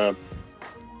way around.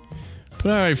 But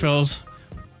all right, fellas.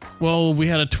 Well, we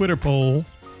had a Twitter poll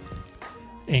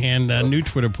and a new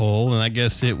Twitter poll, and I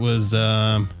guess it was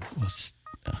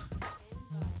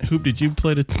Hoop, did you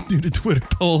do the Twitter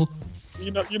poll?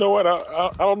 You know what?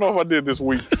 I don't know if I did this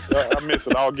week. I missed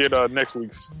it. I'll get next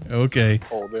week's. Okay.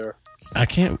 poll there. I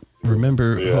can't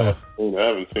remember. Yeah, I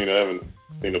haven't seen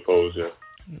the polls yet.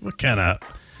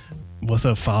 What's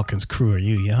up, Falcons crew? Are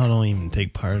you? Y'all don't even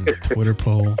take part in the Twitter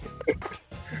poll.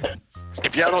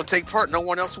 If y'all don't take part, no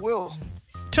one else will.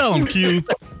 Tell them, Q.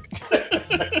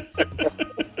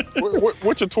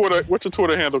 What's your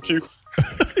Twitter handle, Q?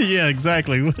 Yeah,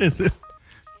 exactly. What is it?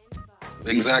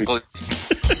 Exactly.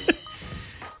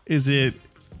 Is it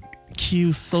Q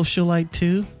Socialite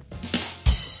 2?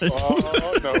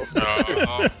 Oh, no.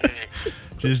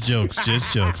 Just jokes,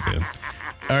 man.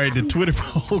 All right, the Twitter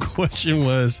poll question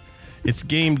was, it's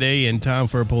game day and time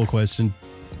for a poll question.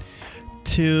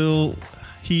 Till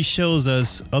he shows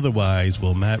us otherwise,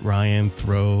 will Matt Ryan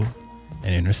throw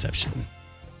an interception?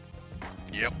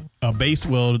 Yep.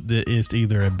 It's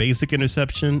either a basic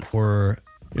interception or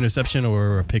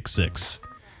a pick six.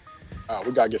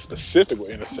 We gotta get specific with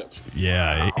interception.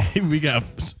 Yeah, we got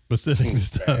specific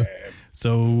this time.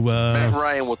 So Matt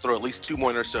Ryan will throw at least 2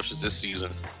 more interceptions this season,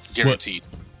 guaranteed.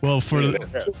 Well,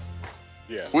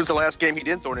 yeah. When's the last game he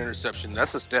didn't throw an interception?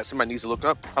 That's a stat somebody needs to look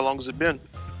up. How long has it been?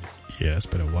 Yeah, it's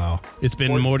been a while. It's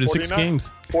been more than 6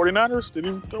 games. 49ers? Did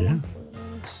he throw one?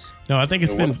 No, I think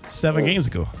it's been 7 games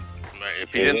ago.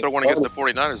 If he didn't throw one against the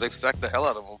 49ers, they sacked the hell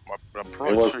out of him. I'm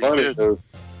pretty sure he did.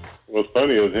 What's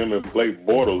funny is him and Blake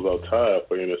Bortles are tied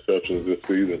for interceptions this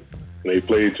season. And they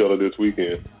play each other this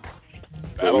weekend.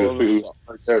 So we'll see who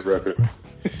breaks that record.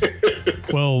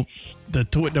 Well,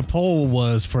 the poll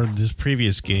was for this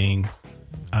previous game,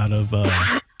 out of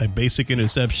a basic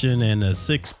interception and a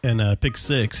pick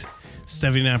six,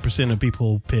 79% of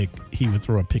people picked he would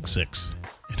throw a pick six.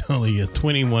 And only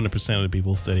 21% of the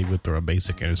people said he would throw a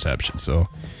basic interception. So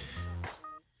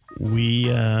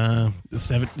the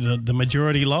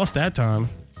majority lost that time.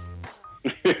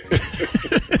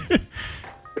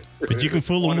 But you can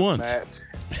fool them once.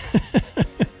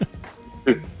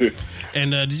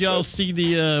 And did y'all see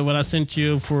what I sent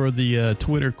you for the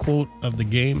Twitter quote of the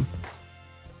game?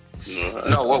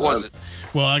 No, what was it?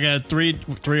 Well, I got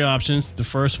three options. The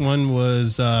first one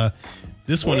was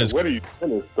this one is. Where do you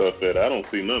send this stuff at? I don't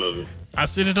see none of it. I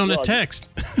sent it on the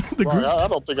text. The right, group. I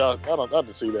don't think I have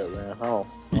to see that, man. I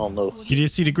don't know. You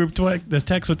didn't see the group the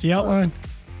text with the outline?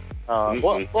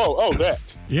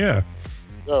 That. Yeah.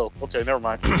 Oh, okay, never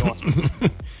mind. Keep going.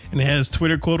 And it has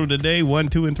Twitter quote of the day 1,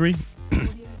 2, and 3.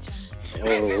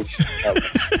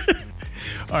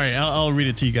 All right, I'll read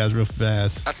it to you guys real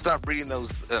fast. I stopped reading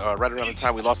those right around the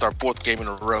time we lost our 4th game in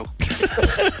a row.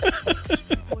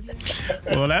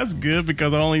 Well, that's good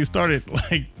because I only started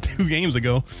like 2 games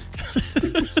ago.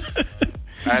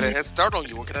 I had a head start on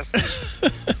you. What can I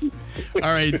say?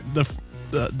 All right,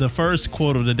 the first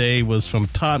quote of the day was from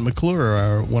Todd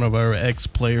McClure, one of our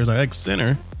ex-players, our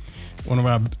ex-center, one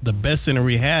of the best center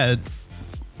we had,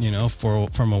 for a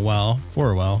while.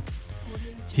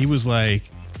 He was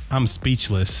like, "I'm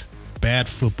speechless. Bad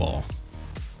football."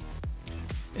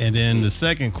 And then the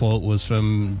second quote was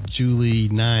from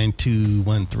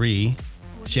Julie9213.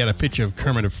 She had a picture of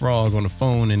Kermit the Frog on the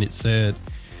phone, and it said,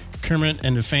 "Kermit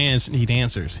and the fans need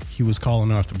answers. He was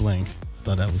calling Arthur Blank." I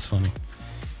thought that was funny.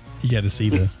 You got to see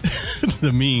the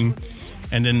the meme.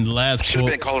 And then the last should have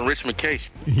quote, been calling Rich McKay.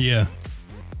 Yeah.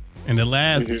 And the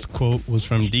last quote was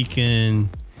from Deacon.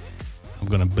 I'm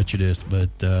gonna butcher this, but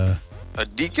a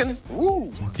Deacon?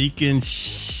 Woo. Deacon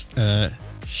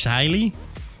Shiley,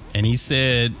 and he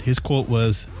said his quote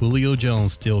was, "Julio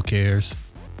Jones still cares."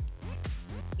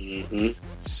 Mm-hmm.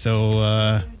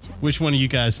 So, which one of you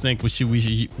guys think we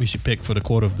should pick for the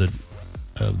quote of the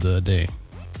day?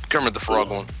 Kermit the Frog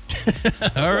one.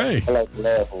 All right. I like the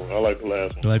last one. You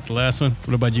like the last one?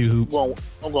 What about you, Hoop?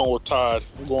 I'm going with Todd.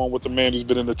 I'm going with the man who's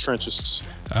been in the trenches.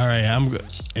 All right, I'm good.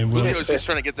 And Julio's just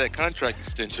trying to get that contract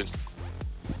extension.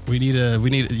 We need a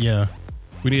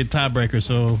tiebreaker,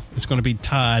 so it's going to be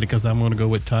Todd because I'm going to go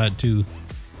with Todd too.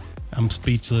 I'm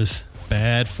speechless.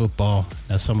 Bad football.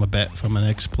 That's from an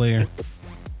ex-player.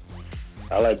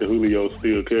 I like the Julio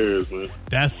still cares, man.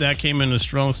 That came in a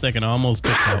strong second. I almost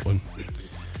picked that one.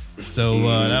 So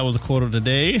that was a quote of the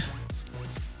day.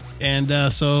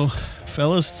 And so,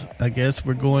 fellas, I guess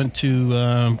we're going to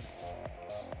the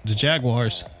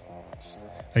Jaguars.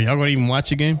 Are y'all gonna even watch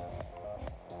the game?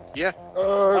 Yeah.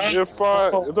 If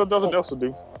there's nothing else to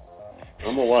do.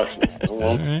 I'm gonna watch it.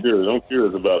 I'm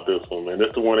curious about this one, man.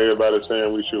 That's the one everybody's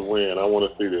saying we should win. I want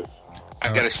to see this.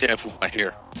 I gotta shampoo my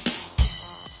hair.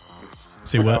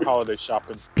 See what? Holiday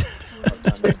shopping.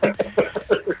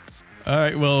 All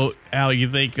right. Well, Al, you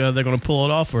think they're gonna pull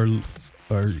it off or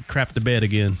crap the bed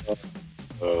again?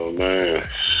 Oh man,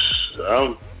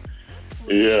 I'm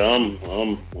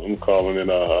calling it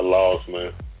a loss,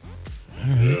 man.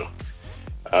 Yeah.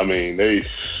 I mean, I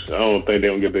don't think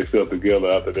they're going to get themselves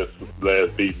together after this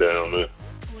last beatdown, man.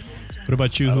 What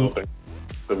about you, Hoop? Think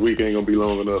the week ain't going to be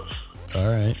long enough.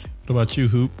 All right. What about you,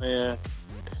 Hoop? Man,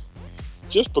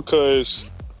 just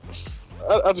because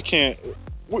I just can't.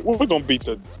 We're gonna beat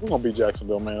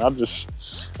Jacksonville, man. I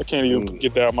can't even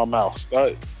get that out of my mouth.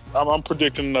 I'm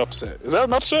predicting an upset. Is that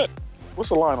an upset? What's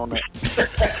the line on that?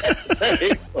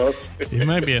 It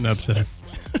might be an upset.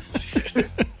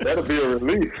 That'll be a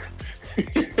relief.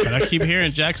 But I keep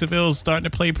hearing Jacksonville's starting to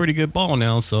play pretty good ball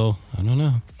now, so I don't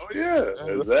know. Oh yeah,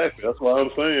 exactly. That's what I'm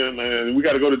saying, man. We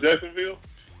got to go to Jacksonville.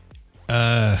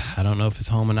 I don't know if it's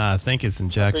home or not. I think it's in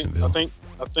Jacksonville.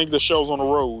 I think the show's on the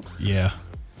road. Yeah.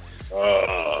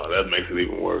 That makes it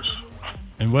even worse.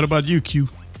 And what about you, Q?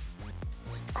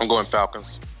 I'm going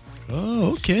Falcons.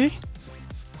 Oh, okay.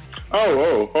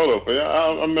 Oh, hold up. I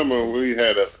remember we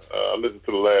had listened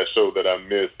to the last show that I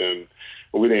missed, and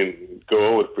we didn't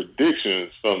go over the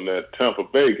predictions from that Tampa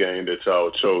Bay game that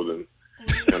y'all chosen,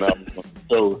 and I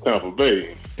chose Tampa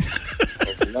Bay.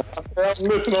 I'm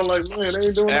listening, I'm like, man, they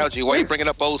ain't doing Algie, why you bringing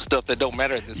up old stuff that don't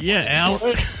matter at this point? Yeah, Al.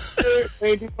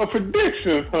 Ain't doing no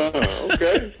predictions, huh?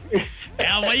 Okay.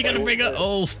 Al, why you got to bring up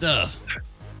old stuff?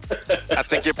 I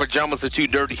think your pajamas are too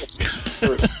dirty. I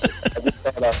just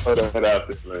thought I'd throw that out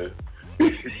there, man.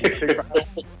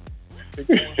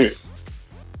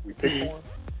 We pick one.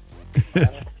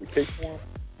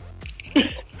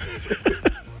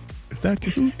 Is that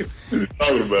cool? What you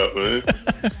talking about, man?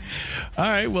 All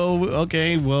right. Well,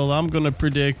 okay. Well, I'm gonna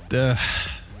predict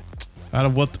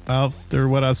after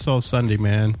what I saw Sunday,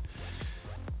 man.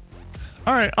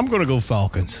 All right, I'm gonna go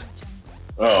Falcons.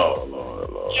 Oh Lord.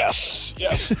 Yes.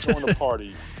 Join the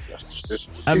party. Yes.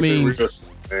 I mean, man,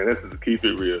 this is a keep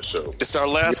it real show. It's our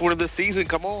last one of the season.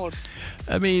 Come on.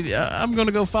 I mean, I'm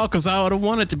gonna go Falcons. I would have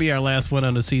wanted to be our last one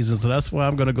of the season, so that's why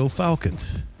I'm gonna go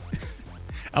Falcons.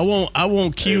 I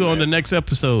won't cue on the next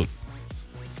episode.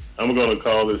 I'm going to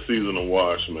call this season a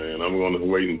wash, man. I'm going to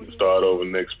wait and start over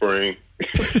next spring.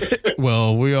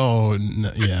 Well, we all,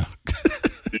 yeah.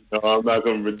 I'm not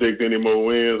going to predict any more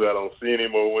wins. I don't see any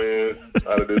more wins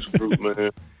out of this group,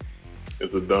 man.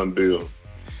 It's a done deal.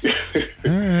 All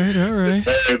right.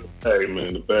 Hey,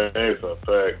 man, the bags are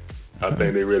packed. I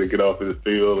think they're ready to get off of this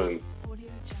field and,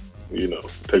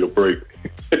 take a break.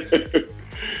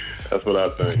 That's what I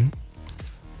think.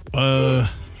 All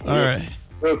right.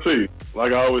 Let's see.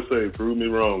 Like I always say, prove me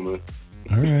wrong, man.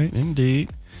 All right, indeed.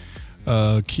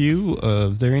 Q,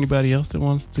 is there anybody else that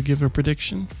wants to give a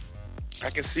prediction? I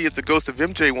can see if the ghost of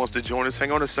MJ wants to join us.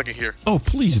 Hang on a second here. Oh,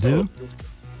 please do.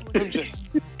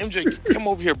 MJ, come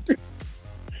over here.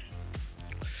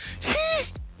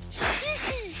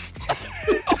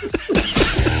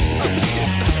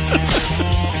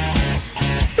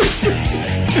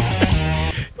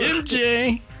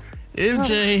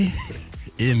 MJ.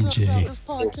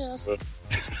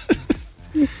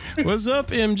 What's up,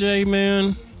 MJ,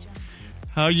 man?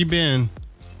 How you been?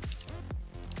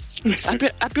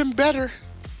 I've been better.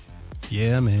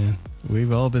 Yeah, man.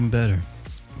 We've all been better.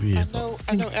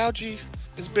 I know Algie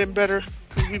has been better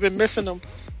because we've been missing him.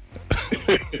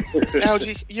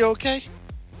 Algie, you okay?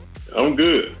 I'm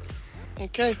good.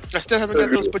 Okay. I still haven't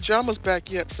got those pajamas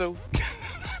back yet, so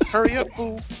hurry up,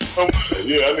 fool.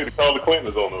 Yeah, I need to call the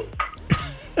cleaners on those.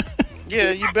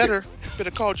 Yeah, you better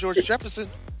call George Jefferson.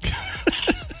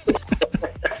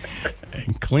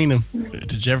 And clean them.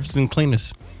 The Jefferson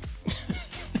cleaners.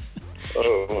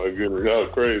 Oh, my goodness. That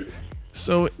was crazy.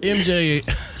 So, MJ,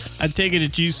 I take it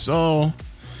that you saw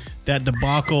that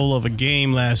debacle of a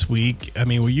game last week. I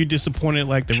mean, were you disappointed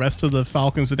like the rest of the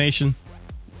Falcons nation?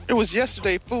 It was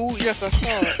yesterday, fool. Yes, I saw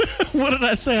it. What did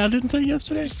I say? I didn't say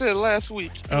yesterday? You said last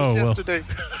week. It was yesterday.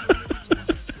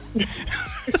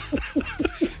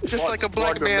 Just like a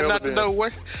black man not to know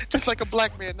what. Just like a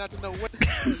black man not to know what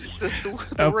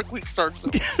the work week starts.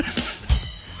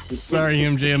 Sorry,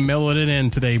 MJ, I'm mellowing it in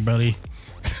today, buddy.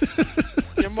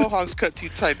 Your mohawk's cut too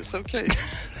tight. It's okay.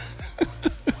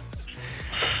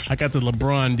 I got the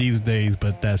LeBron these days,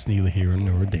 but that's neither here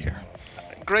nor there.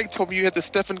 Greg told me you had the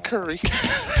Stephen Curry.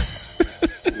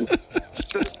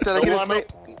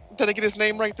 Did I get his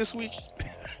name right this week?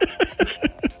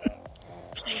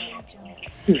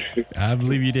 I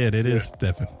believe you did. It is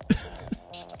Stephen.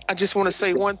 I just want to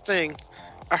say one thing.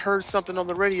 I heard something on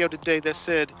the radio today that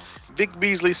said Vic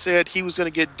Beasley said he was going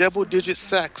to get double-digit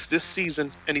sacks this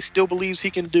season, and he still believes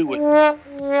he can do it.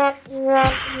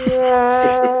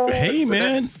 Hey,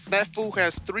 man. That fool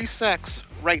has 3 sacks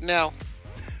right now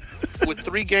with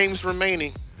 3 games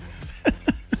remaining.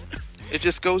 It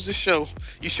just goes to show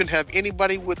you shouldn't have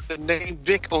anybody with the name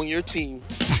Vic on your team.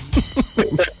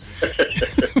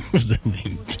 The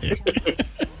name Vic.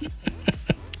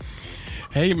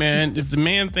 Hey, man, if the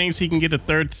man thinks he can get a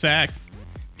 3rd sack,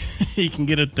 he can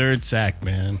get a 3rd sack,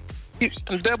 man.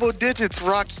 Double digits,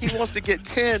 Rock. He wants to get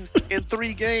 10 in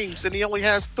 3 games, and he only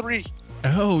has 3.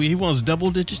 Oh, he wants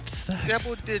double-digit sacks.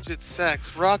 Double-digit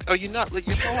sacks, Rock. Are you not? Your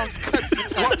Mohawks cut you.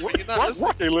 You're not listening.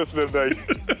 Rock ain't listening today.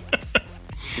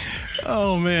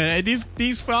 Oh, man. Hey,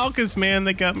 these Falcons, man,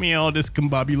 they got me all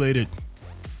discombobulated.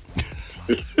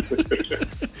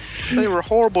 They were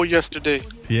horrible yesterday.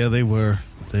 Yeah, they were.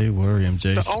 They were,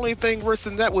 MJ. The only thing worse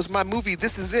than that was my movie,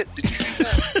 This Is It. Did you see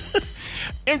that?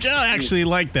 MJ, I actually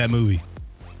liked that movie.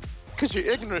 Because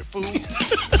you're ignorant, fool.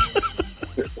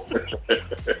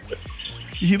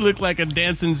 You look like a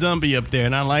dancing zombie up there,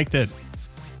 and I liked it.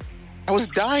 I was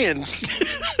dying.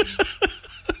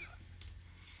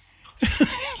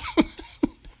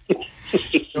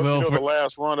 Well, the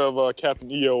last run of Captain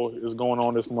EO is going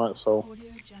on this month, so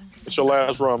it's your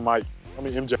last run, Mike. I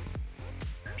mean, MJ.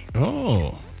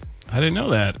 Oh, I didn't know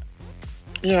that.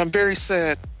 Yeah, I'm very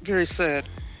sad. Very sad.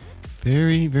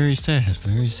 Very, very sad.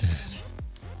 Very sad.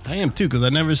 I am too, because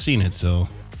I've never seen it, so.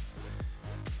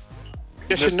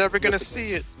 Guess you're never going to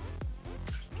see it.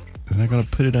 Am I going to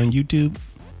put it on YouTube?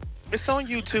 It's on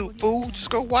YouTube, fool. Just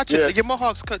go watch it. Your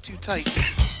Mohawks cut too tight.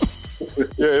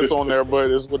 Yeah, it's on there,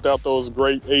 but it's without those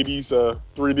great 80s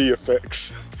 3D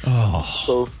effects. Oh.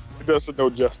 So it does it no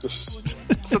justice.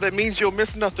 So that means you'll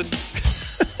miss nothing.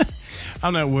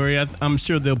 I'm not worried. I'm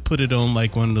sure they'll put it on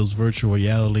like one of those virtual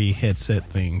reality headset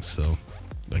things. So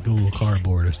like Google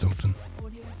Cardboard or something.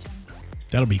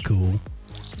 That'll be cool.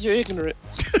 You're ignorant.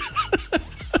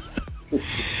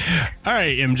 All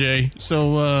right, MJ.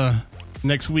 So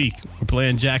next week we're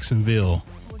playing Jacksonville.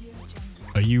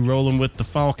 Are you rolling with the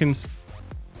Falcons?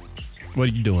 What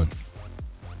are you doing?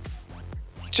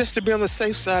 Just to be on the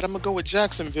safe side, I'm going to go with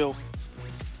Jacksonville.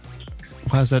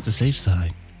 Why is that the safe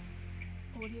side?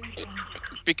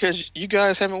 Because you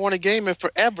guys haven't won a game in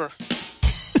forever.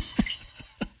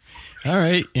 All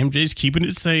right, MJ's keeping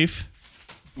it safe.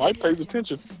 Mike pays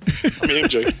attention. I mean,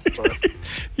 MJ. Sorry.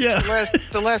 Yeah.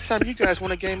 The last time you guys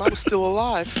won a game, I was still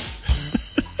alive.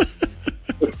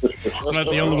 I'm not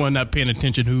the only one not paying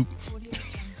attention, Hoop.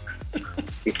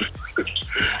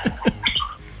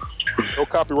 No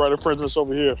copyright infringements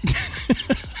over here.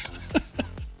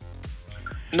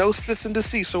 No cease and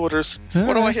desist orders. Huh?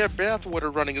 What do I hear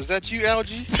bathwater running? Is that you,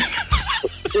 Algie?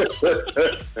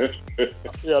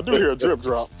 Yeah, I do hear a drip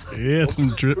drop. Yeah, some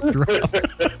drip drop.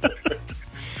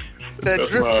 That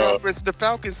drip drop is the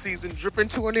Falcon season dripping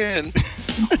to an end.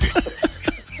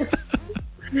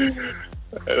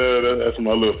 That's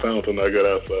my little fountain I got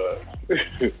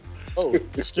outside. Oh,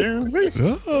 excuse me?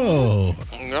 Oh.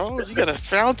 No, you got a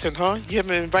fountain, huh? You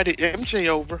haven't invited MJ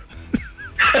over.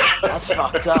 That's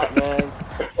fucked up, man.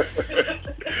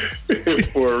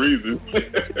 For a reason.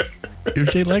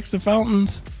 MJ likes the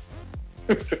fountains.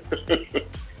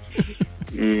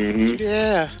 Mm-hmm.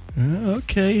 Yeah.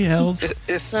 Okay, Hells.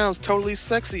 It sounds totally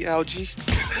sexy, Algie.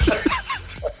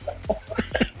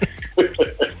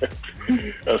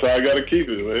 That's how I gotta keep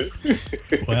it, man.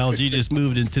 Well, G just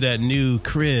moved into that new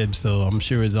crib, so I'm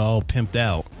sure it's all pimped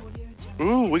out.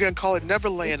 Ooh, we're gonna call it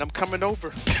Neverland. I'm coming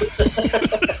over.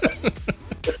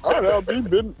 All right,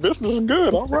 LD, business is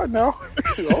good. All right now.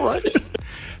 All right.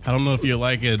 I don't know if you're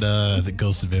like it, the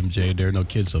Ghost of MJ. There are no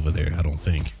kids over there, I don't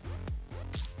think.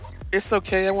 It's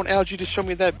okay. I want Algie to show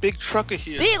me that big truck of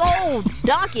his. Big old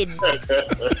donkey.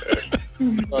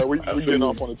 We getting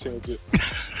off on a tangent.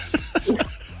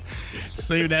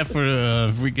 Save that for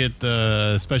if we get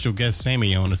special guest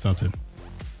Sammy on or something.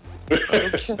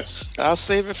 Okay. I'll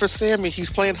save it for Sammy.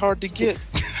 He's playing hard to get.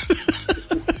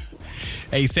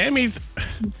 Hey, Sammy's,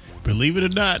 believe it or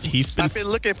not, I've been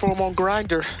looking for him on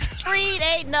Grindr. Street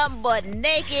ain't nothing but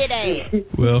naked ass.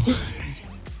 Well,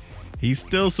 he's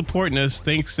still supporting us.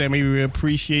 Thanks, Sammy. We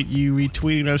appreciate you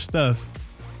retweeting our stuff.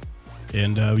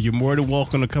 And you're more than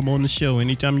welcome to come on the show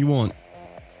anytime you want.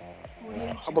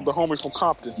 How about the homies from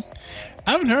Compton?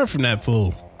 I haven't heard from that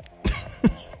fool.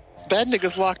 That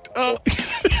nigga's locked up.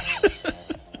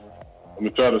 I'm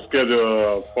gonna try to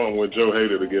schedule an appointment with Joe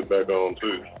Hader to get back on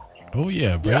too. Oh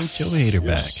yeah, bring Joe Hader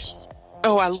back.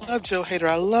 Oh, I love Joe Hader.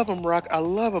 I love him, Rock. I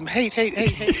love him. Hate.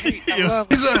 I love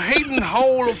him. He's a hating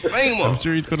Hall of Famer. I'm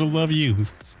sure he's going to love you.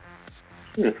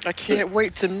 I can't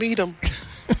wait to meet him.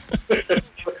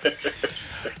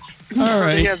 All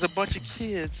right. He has a bunch of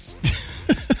kids.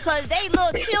 Because they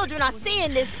little children are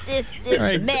seeing this All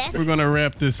right, mess. we're going to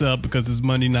wrap this up because it's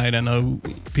Monday night. I know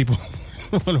people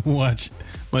want to watch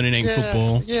Monday Night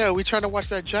Football. Yeah, we're trying to watch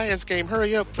that Giants game.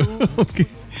 Hurry up, fool. Okay.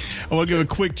 I want to give a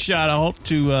quick shout out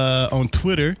to on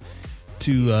Twitter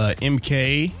to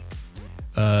MK,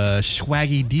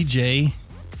 Swaggy DJ,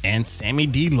 and Sammy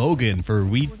D. Logan for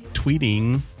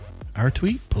retweeting our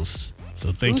tweet posts.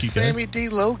 So thank Who's you, guys. Sammy D.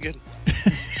 Logan?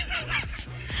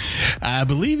 I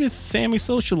believe it's Sammy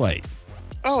Socialite.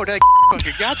 Oh, that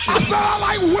fucker got you. I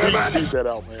like women. Keep that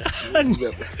out, man.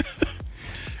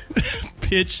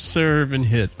 Pitch, serve, and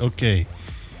hit. Okay.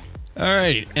 All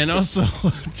right. And also,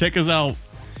 check us out,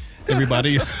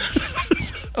 everybody,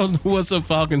 on the What's Up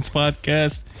Falcons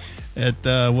podcast at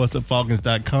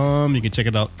whatsupfalcons.com. You can check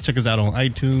us out on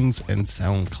iTunes and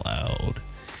SoundCloud.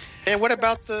 And what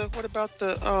about the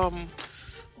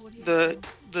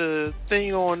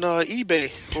thing on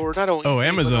eBay or not on? eBay,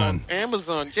 Amazon. But on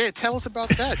Amazon. Yeah, tell us about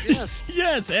that. Yes.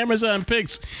 Yes, Amazon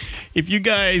picks. If you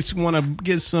guys want to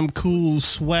get some cool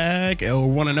swag or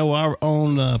want to know our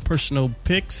own personal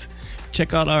picks,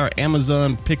 check out our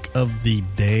Amazon pick of the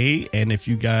day. And if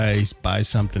you guys buy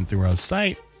something through our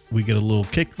site, we get a little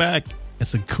kickback.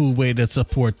 It's a cool way to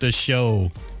support the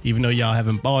show, even though y'all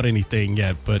haven't bought anything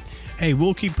yet. But hey,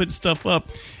 we'll keep putting stuff up.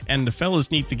 And the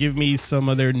fellas need to give me some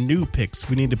of their new picks.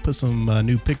 We need to put some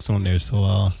new picks on there.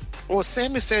 So, Well,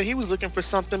 Sammy said he was looking for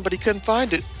something, but he couldn't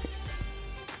find it.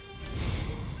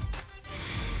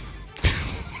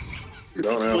 Leave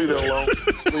it alone.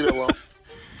 Leave it alone.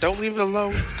 Don't leave it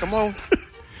alone. Come on.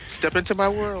 Step into my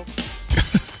world.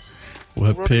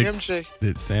 what World pick of MJ.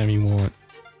 did Sammy want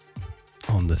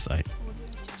on the site?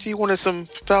 He wanted some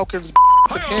Falcons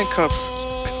and handcuffs.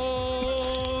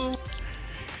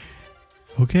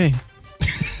 Okay.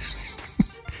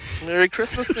 Merry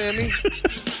Christmas, Sammy.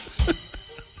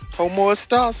 Homo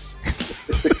estás.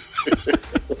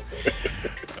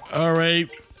 All right.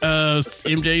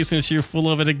 MJ, since you're full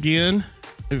of it again,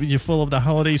 you're full of the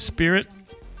holiday spirit.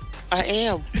 I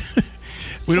am.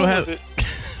 We don't Full have of it.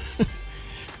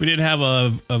 we didn't have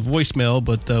a voicemail,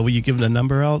 but will you give the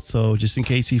number out so just in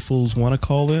case you fools want to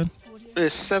call in?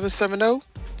 It's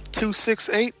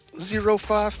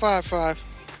 770-268-0555.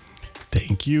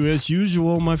 Thank you as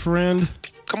usual, my friend.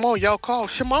 Come on, y'all call.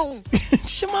 Shimon.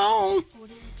 Shimon.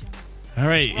 All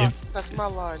right. That's my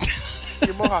line.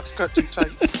 Your mohawk's cut too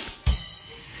tight.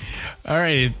 All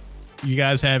right. If you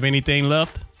guys have anything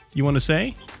left you want to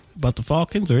say about the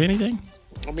Falcons or anything?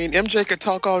 I mean, MJ could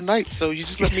talk all night, so you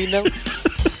just let me know.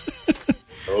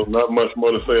 Oh, not much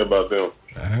more to say about them.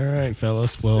 All right,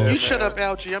 fellas. Well, You shut up,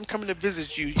 Algie. I'm coming to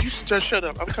visit you. You just shut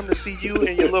up. I'm coming to see you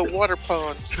in your little water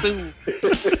pond soon.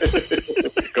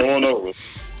 Come on over.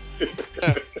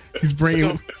 he's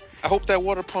bringing. I hope that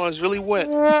water pond is really wet.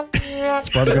 It's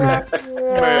probably gonna.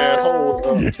 Man, hold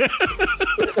up.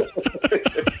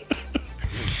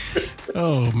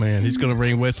 Oh man, he's gonna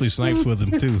bring Wesley Snipes with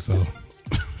him too. So.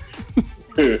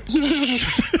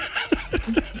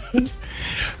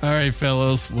 All right,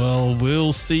 fellas. Well,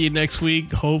 we'll see you next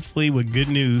week, hopefully with good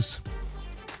news.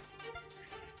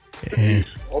 And,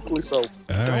 Hopefully so. all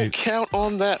right. Don't count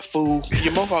on that, fool.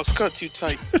 Your mohawk's cut too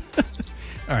tight.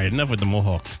 All right, enough with the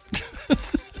Mohawks.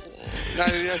 I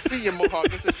see your mohawk.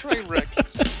 It's a train wreck.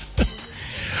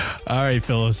 All right,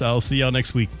 fellas. I'll see y'all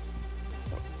next week.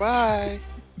 Bye.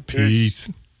 Peace.